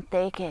even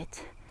take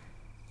it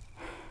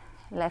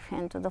left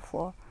hand to the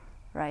floor,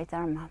 right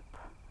arm up.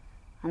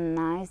 A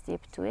nice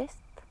deep twist,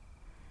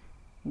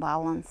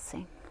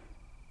 balancing.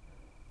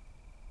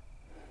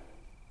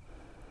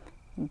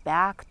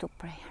 Back to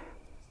prayer.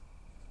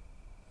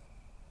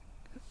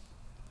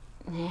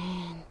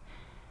 And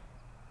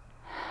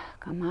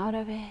come out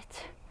of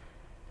it.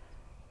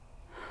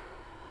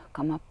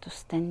 Come up to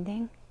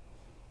standing.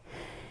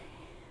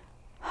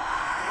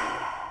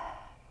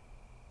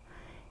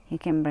 You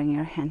can bring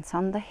your hands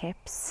on the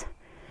hips.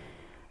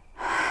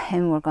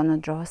 And we're gonna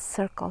draw a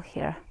circle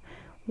here.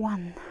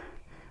 1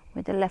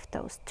 with the left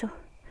toes, 2,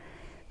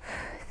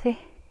 3,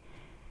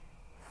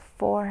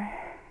 4,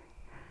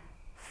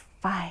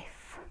 5,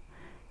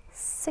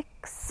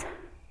 6,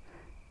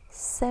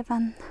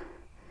 7,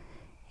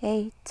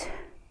 8,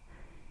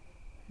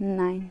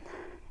 9,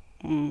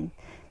 and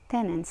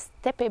 10, and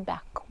step it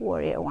back,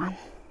 warrior one.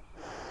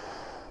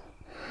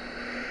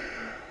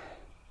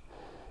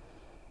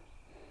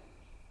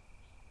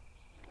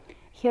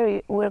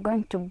 Here we're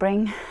going to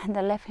bring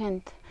the left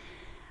hand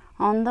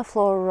on the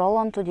floor, roll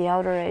onto the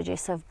outer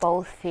edges of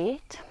both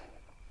feet,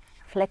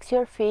 flex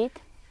your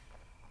feet,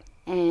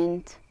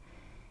 and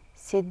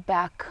sit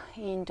back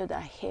into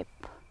the hip.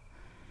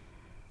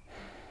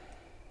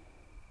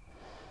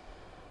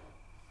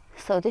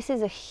 So this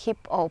is a hip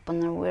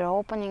opener. We're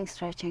opening,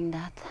 stretching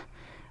that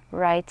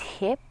right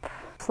hip,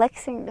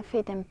 flexing the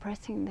feet and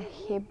pressing the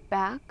hip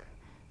back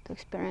to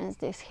experience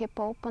this hip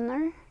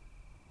opener.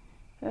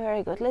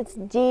 Very good. Let's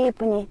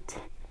deepen it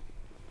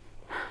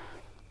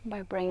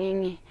by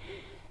bringing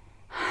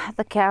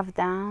the calf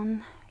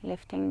down,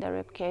 lifting the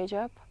rib cage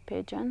up,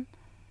 pigeon.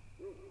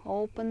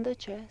 Open the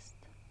chest.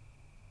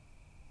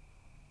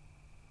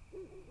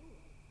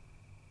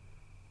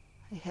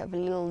 I have a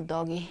little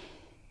doggy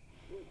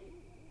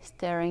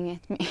staring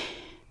at me.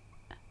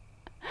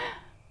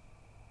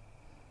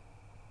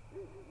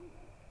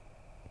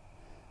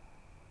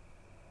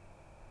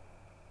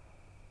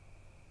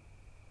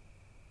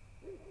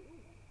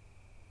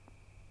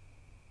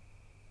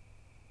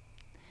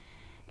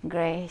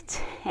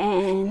 Great.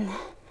 And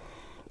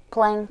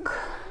plank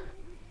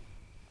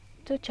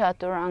to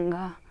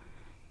chaturanga,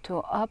 to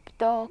up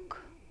dog,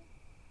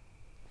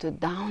 to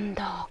down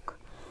dog.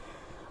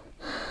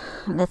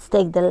 Let's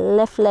take the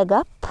left leg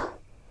up,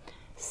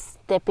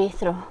 step it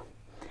through,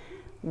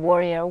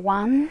 warrior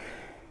one.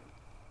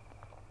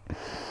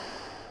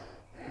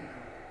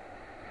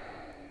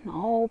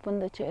 Open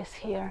the chest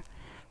here,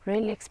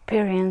 really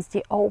experience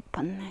the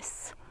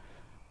openness.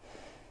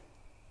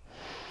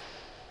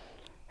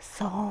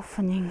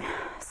 Softening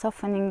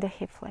the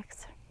hip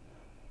flexor.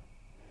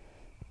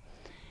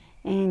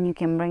 And you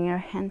can bring your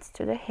hands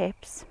to the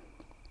hips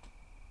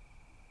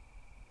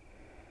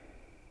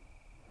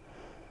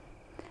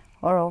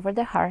or over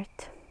the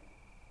heart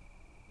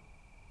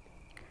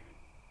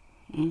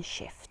and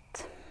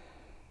shift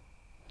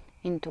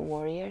into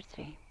warrior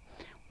three.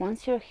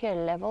 Once you're here,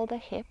 level the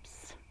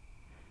hips,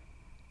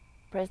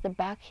 press the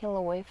back heel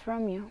away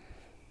from you,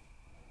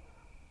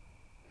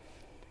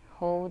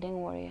 holding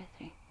warrior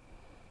three,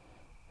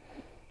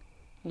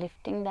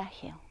 lifting the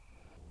heel.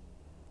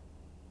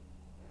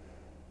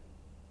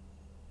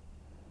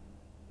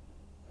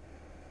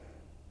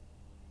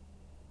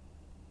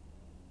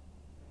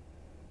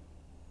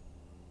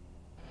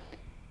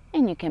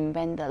 And you can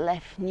bend the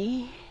left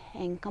knee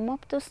and come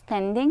up to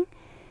standing.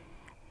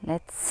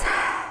 Let's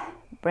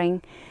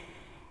bring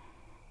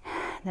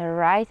the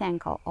right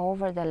ankle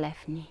over the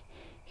left knee.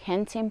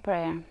 Hands in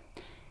prayer.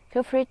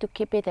 Feel free to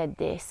keep it at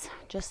this.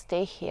 Just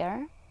stay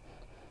here.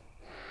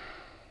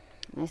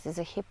 This is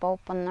a hip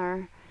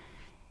opener.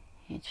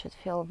 It should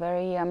feel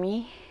very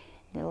yummy,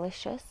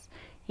 delicious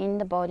in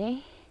the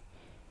body.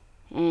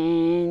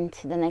 And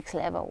the next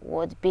level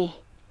would be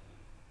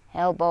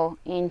elbow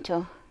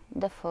into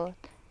the foot,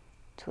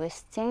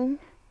 twisting.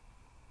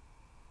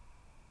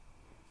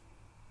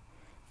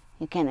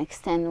 You can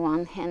extend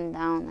one hand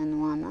down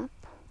and one up.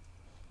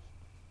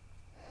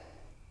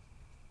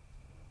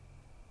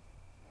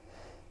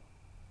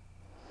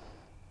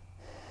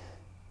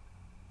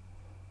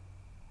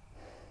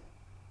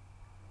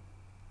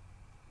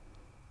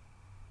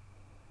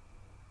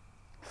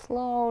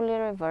 Slowly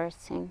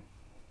reversing.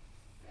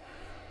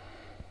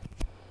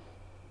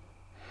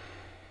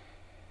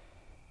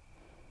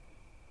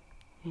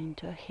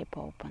 Into a hip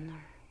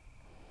opener.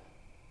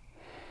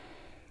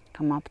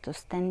 Come up to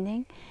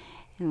standing,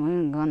 and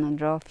we're gonna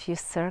draw a few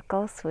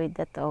circles with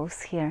the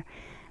toes here.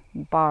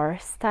 Bar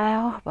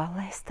style,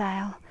 ballet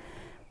style.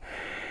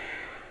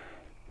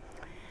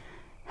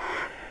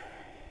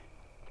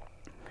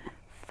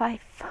 5,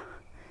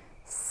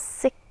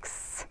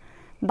 6,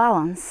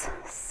 balance,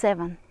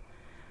 7,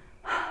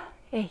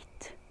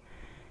 8,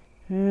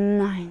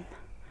 9,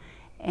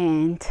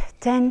 and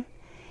 10.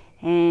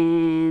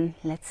 And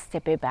let's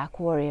step it back,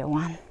 warrior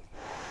 1.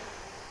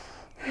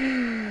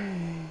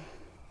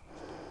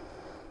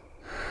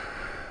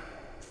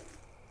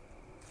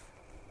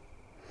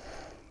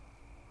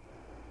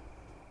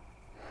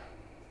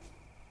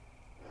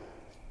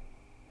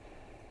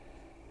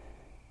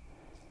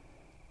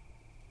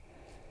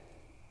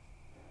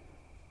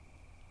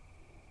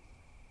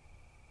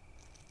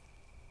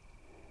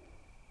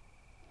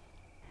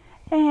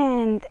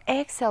 And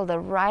exhale the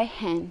right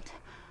hand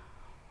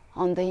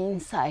on the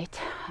inside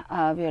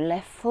of your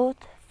left foot.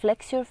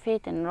 Flex your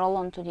feet and roll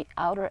onto the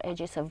outer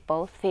edges of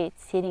both feet,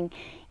 sitting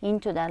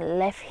into that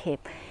left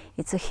hip.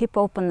 It's a hip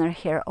opener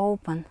here.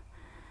 Open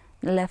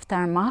the left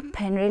arm up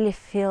and really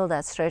feel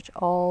that stretch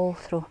all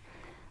through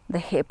the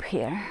hip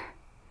here.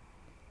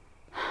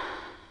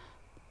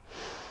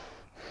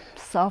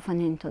 Soften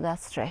into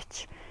that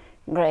stretch.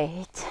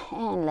 Great.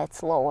 And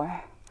let's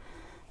lower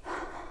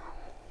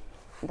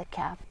the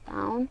calf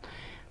down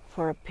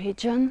for a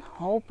pigeon.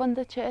 Open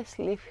the chest,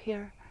 lift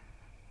here.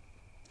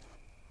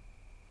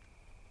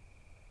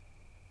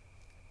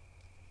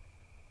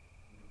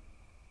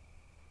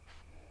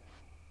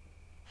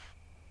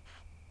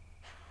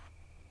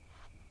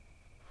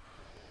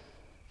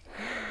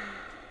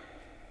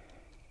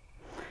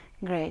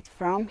 Great.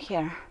 From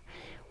here,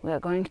 we are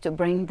going to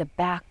bring the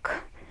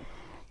back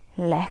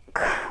leg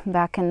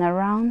back and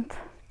around.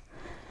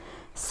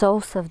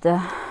 Soles of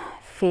the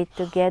feet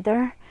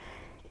together.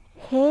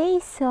 Hey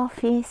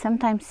Sophie,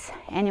 sometimes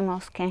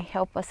animals can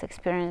help us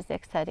experience the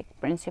ecstatic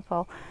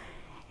principle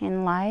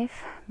in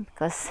life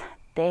because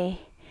they're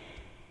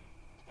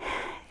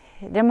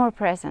more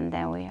present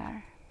than we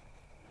are.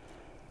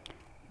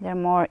 They're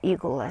more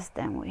egoless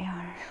than we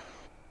are.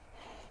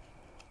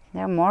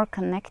 They're more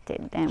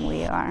connected than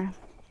we are.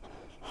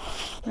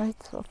 Right,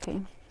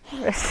 Sophie?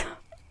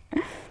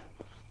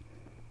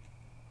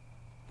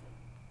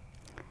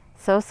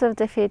 Soles of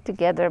the feet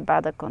together,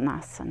 Baddha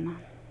Konasana.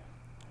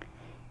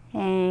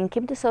 And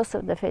keep the soles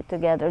of the feet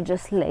together.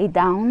 Just lay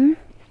down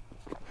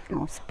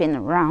or spin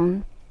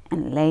around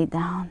and lay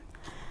down.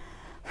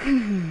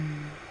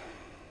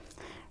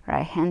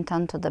 Right hand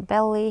onto the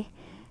belly,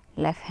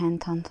 left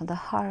hand onto the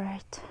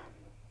heart.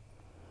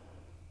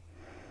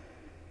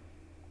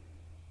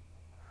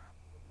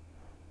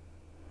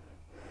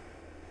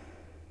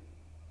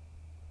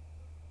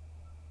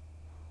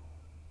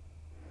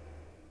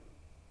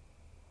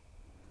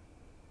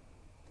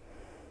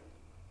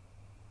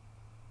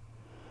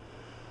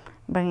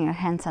 Bring your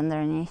hands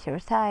underneath your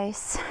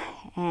thighs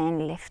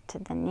and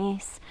lift the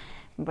knees.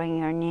 Bring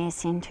your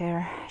knees into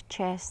your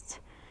chest.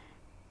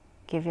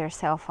 Give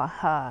yourself a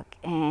hug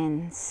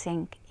and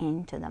sink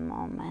into the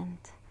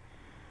moment.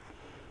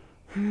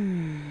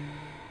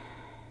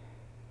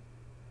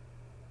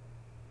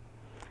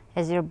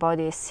 As your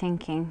body is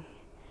sinking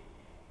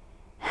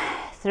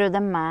through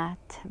the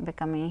mat,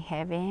 becoming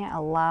heavy,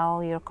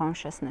 allow your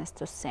consciousness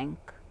to sink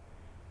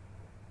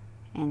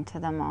into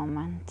the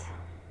moment.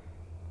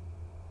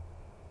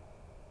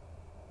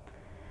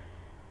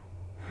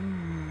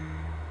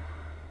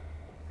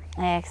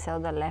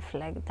 Exhale the left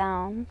leg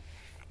down,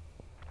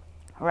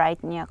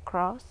 right knee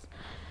across.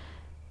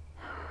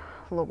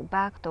 Look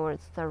back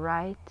towards the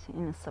right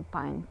in a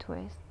supine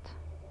twist.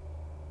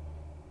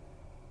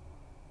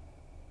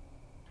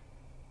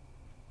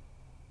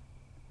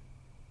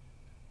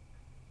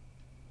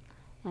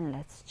 And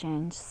let's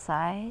change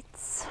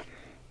sides.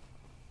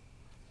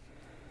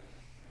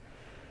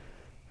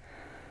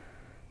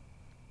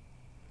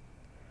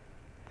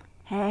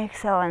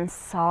 Exhale and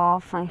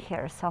soften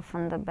here,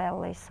 soften the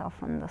belly,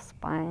 soften the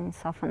spine,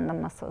 soften the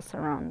muscles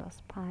around the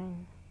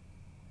spine.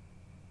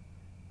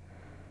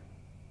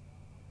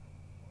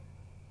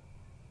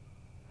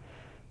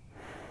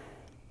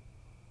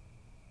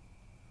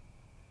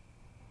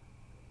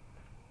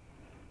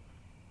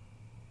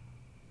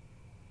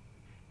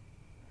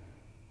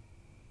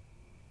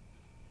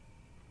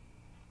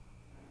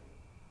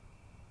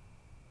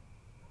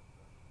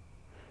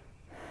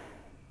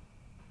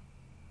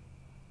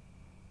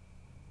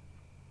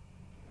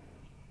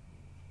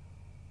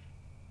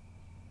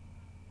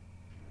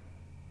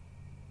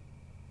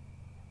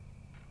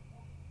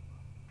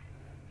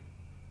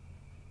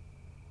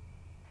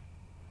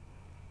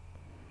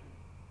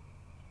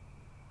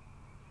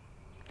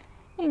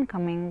 And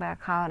coming back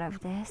out of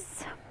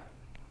this.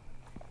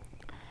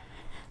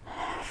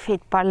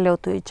 Feet parallel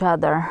to each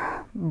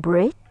other.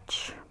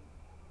 Bridge.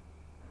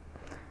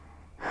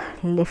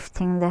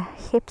 Lifting the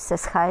hips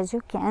as high as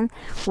you can.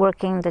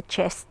 Working the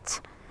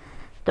chest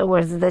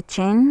towards the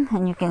chin.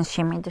 And you can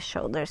shimmy the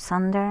shoulders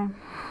under.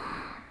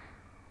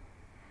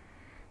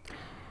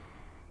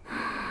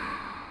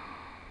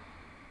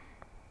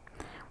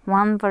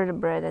 One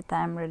vertebra at a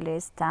time,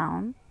 release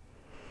down.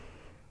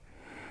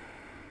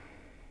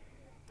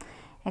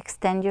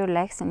 Extend your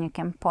legs and you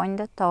can point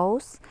the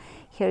toes.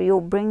 Here you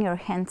bring your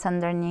hands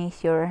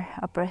underneath your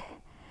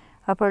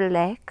upper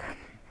leg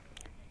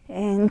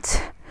and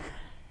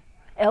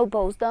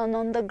elbows down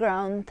on the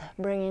ground,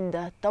 bringing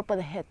the top of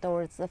the head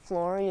towards the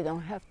floor. You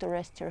don't have to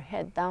rest your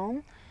head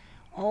down.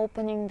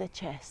 Opening the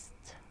chest.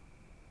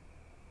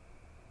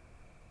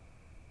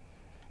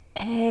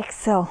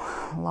 Exhale,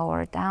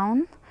 lower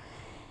down.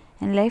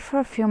 And lay for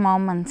a few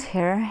moments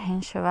here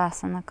in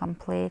Shavasana,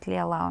 completely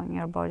allowing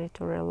your body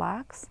to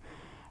relax,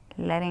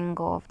 letting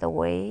go of the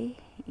way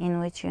in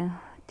which you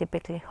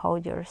typically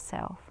hold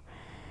yourself.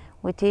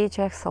 With each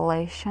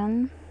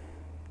exhalation,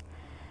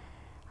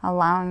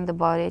 allowing the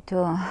body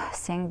to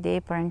sink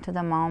deeper into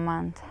the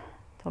moment,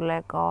 to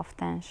let go of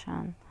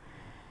tension,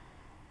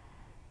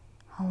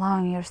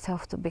 allowing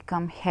yourself to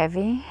become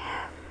heavy.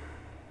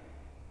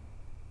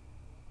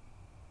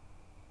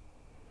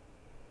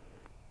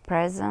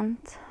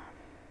 Present.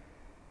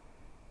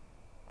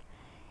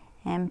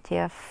 Empty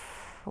of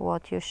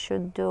what you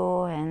should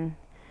do and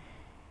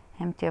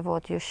empty of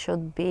what you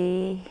should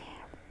be,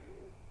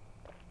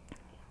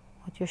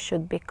 what you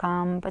should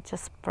become, but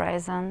just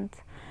present,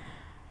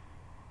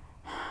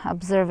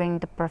 observing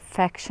the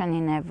perfection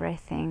in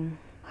everything,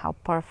 how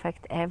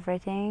perfect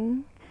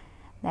everything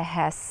that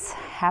has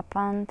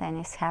happened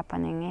and is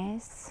happening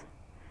is,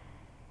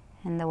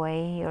 and the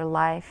way your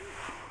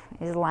life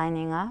is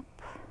lining up,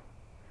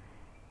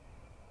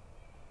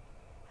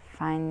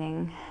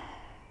 finding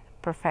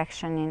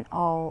perfection in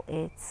all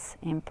its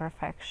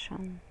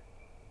imperfection.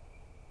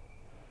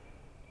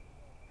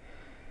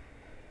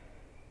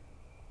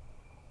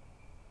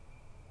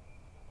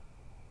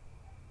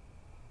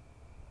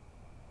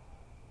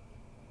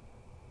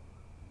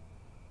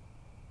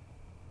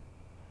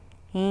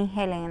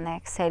 Inhaling and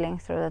exhaling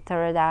through the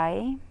third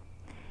eye,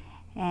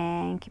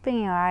 and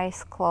keeping your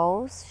eyes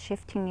closed,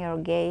 shifting your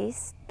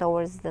gaze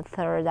towards the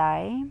third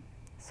eye.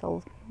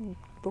 So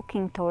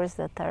looking towards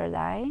the third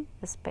eye,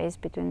 the space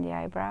between the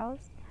eyebrows.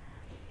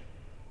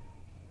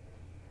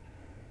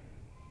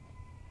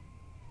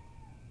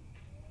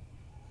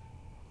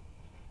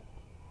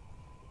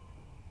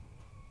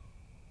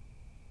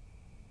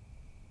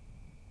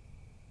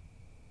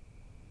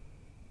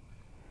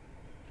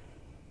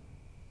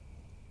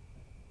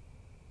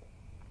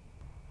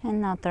 And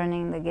now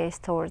turning the gaze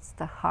towards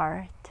the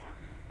heart.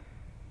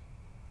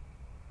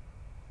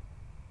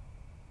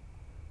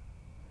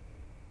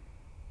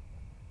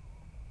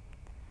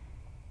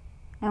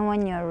 And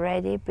when you're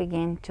ready,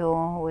 begin to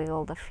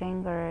wiggle the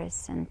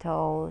fingers and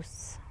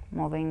toes,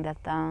 moving the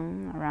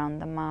tongue around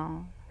the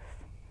mouth.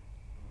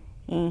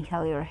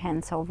 Inhale your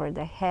hands over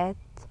the head,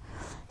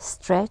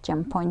 stretch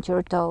and point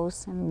your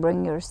toes and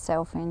bring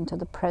yourself into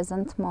the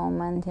present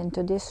moment,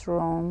 into this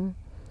room,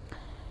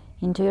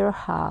 into your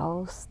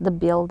house, the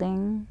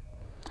building,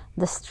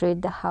 the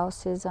street the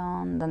house is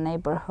on, the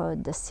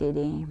neighborhood, the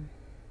city.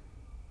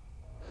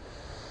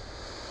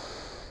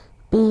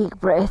 Big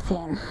breath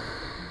in.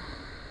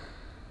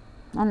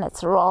 And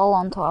let's roll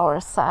onto our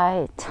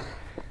side.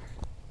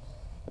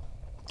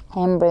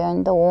 Embryo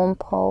in the womb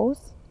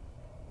pose.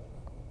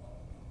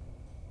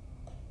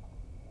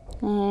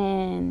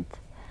 And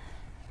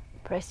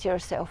press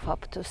yourself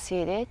up to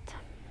seated.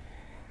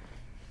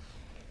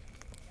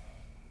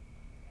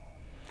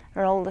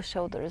 Roll the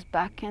shoulders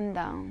back and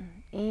down.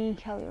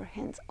 Inhale your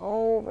hands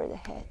over the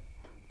head,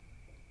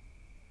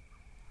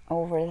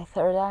 over the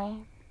third eye,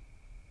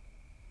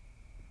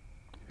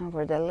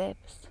 over the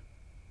lips,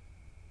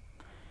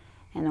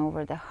 and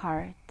over the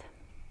heart.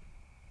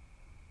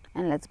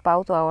 And let's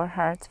bow to our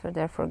hearts for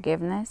their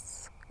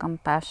forgiveness,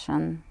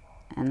 compassion,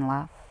 and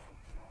love.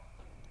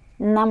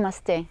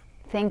 Namaste.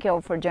 Thank you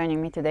all for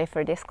joining me today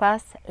for this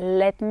class.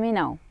 Let me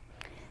know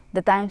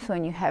the times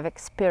when you have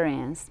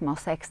experienced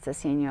most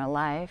ecstasy in your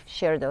life.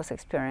 Share those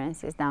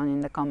experiences down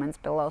in the comments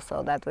below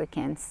so that we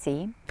can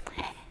see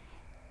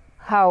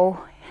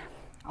how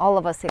all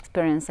of us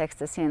experience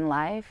ecstasy in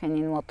life and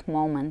in what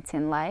moments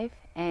in life.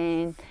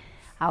 And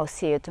I'll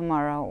see you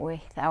tomorrow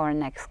with our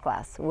next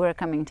class. We're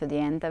coming to the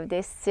end of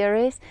this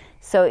series,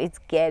 so it's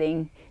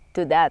getting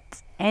to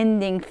that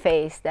ending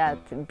phase,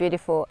 that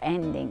beautiful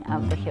ending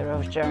of the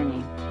hero's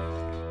journey.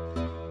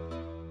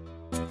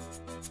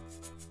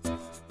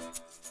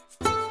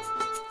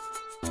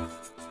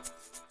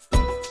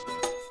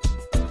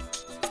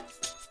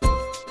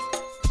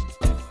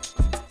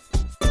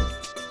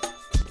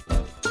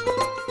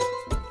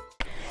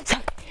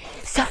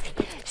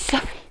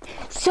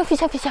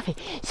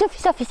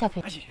 Sophie.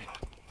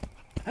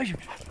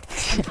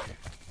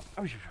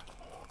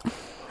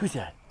 Who's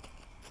that?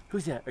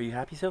 Who's that? Are you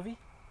happy, Sophie?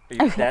 Are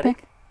you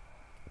ecstatic?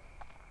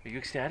 Are you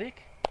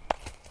ecstatic?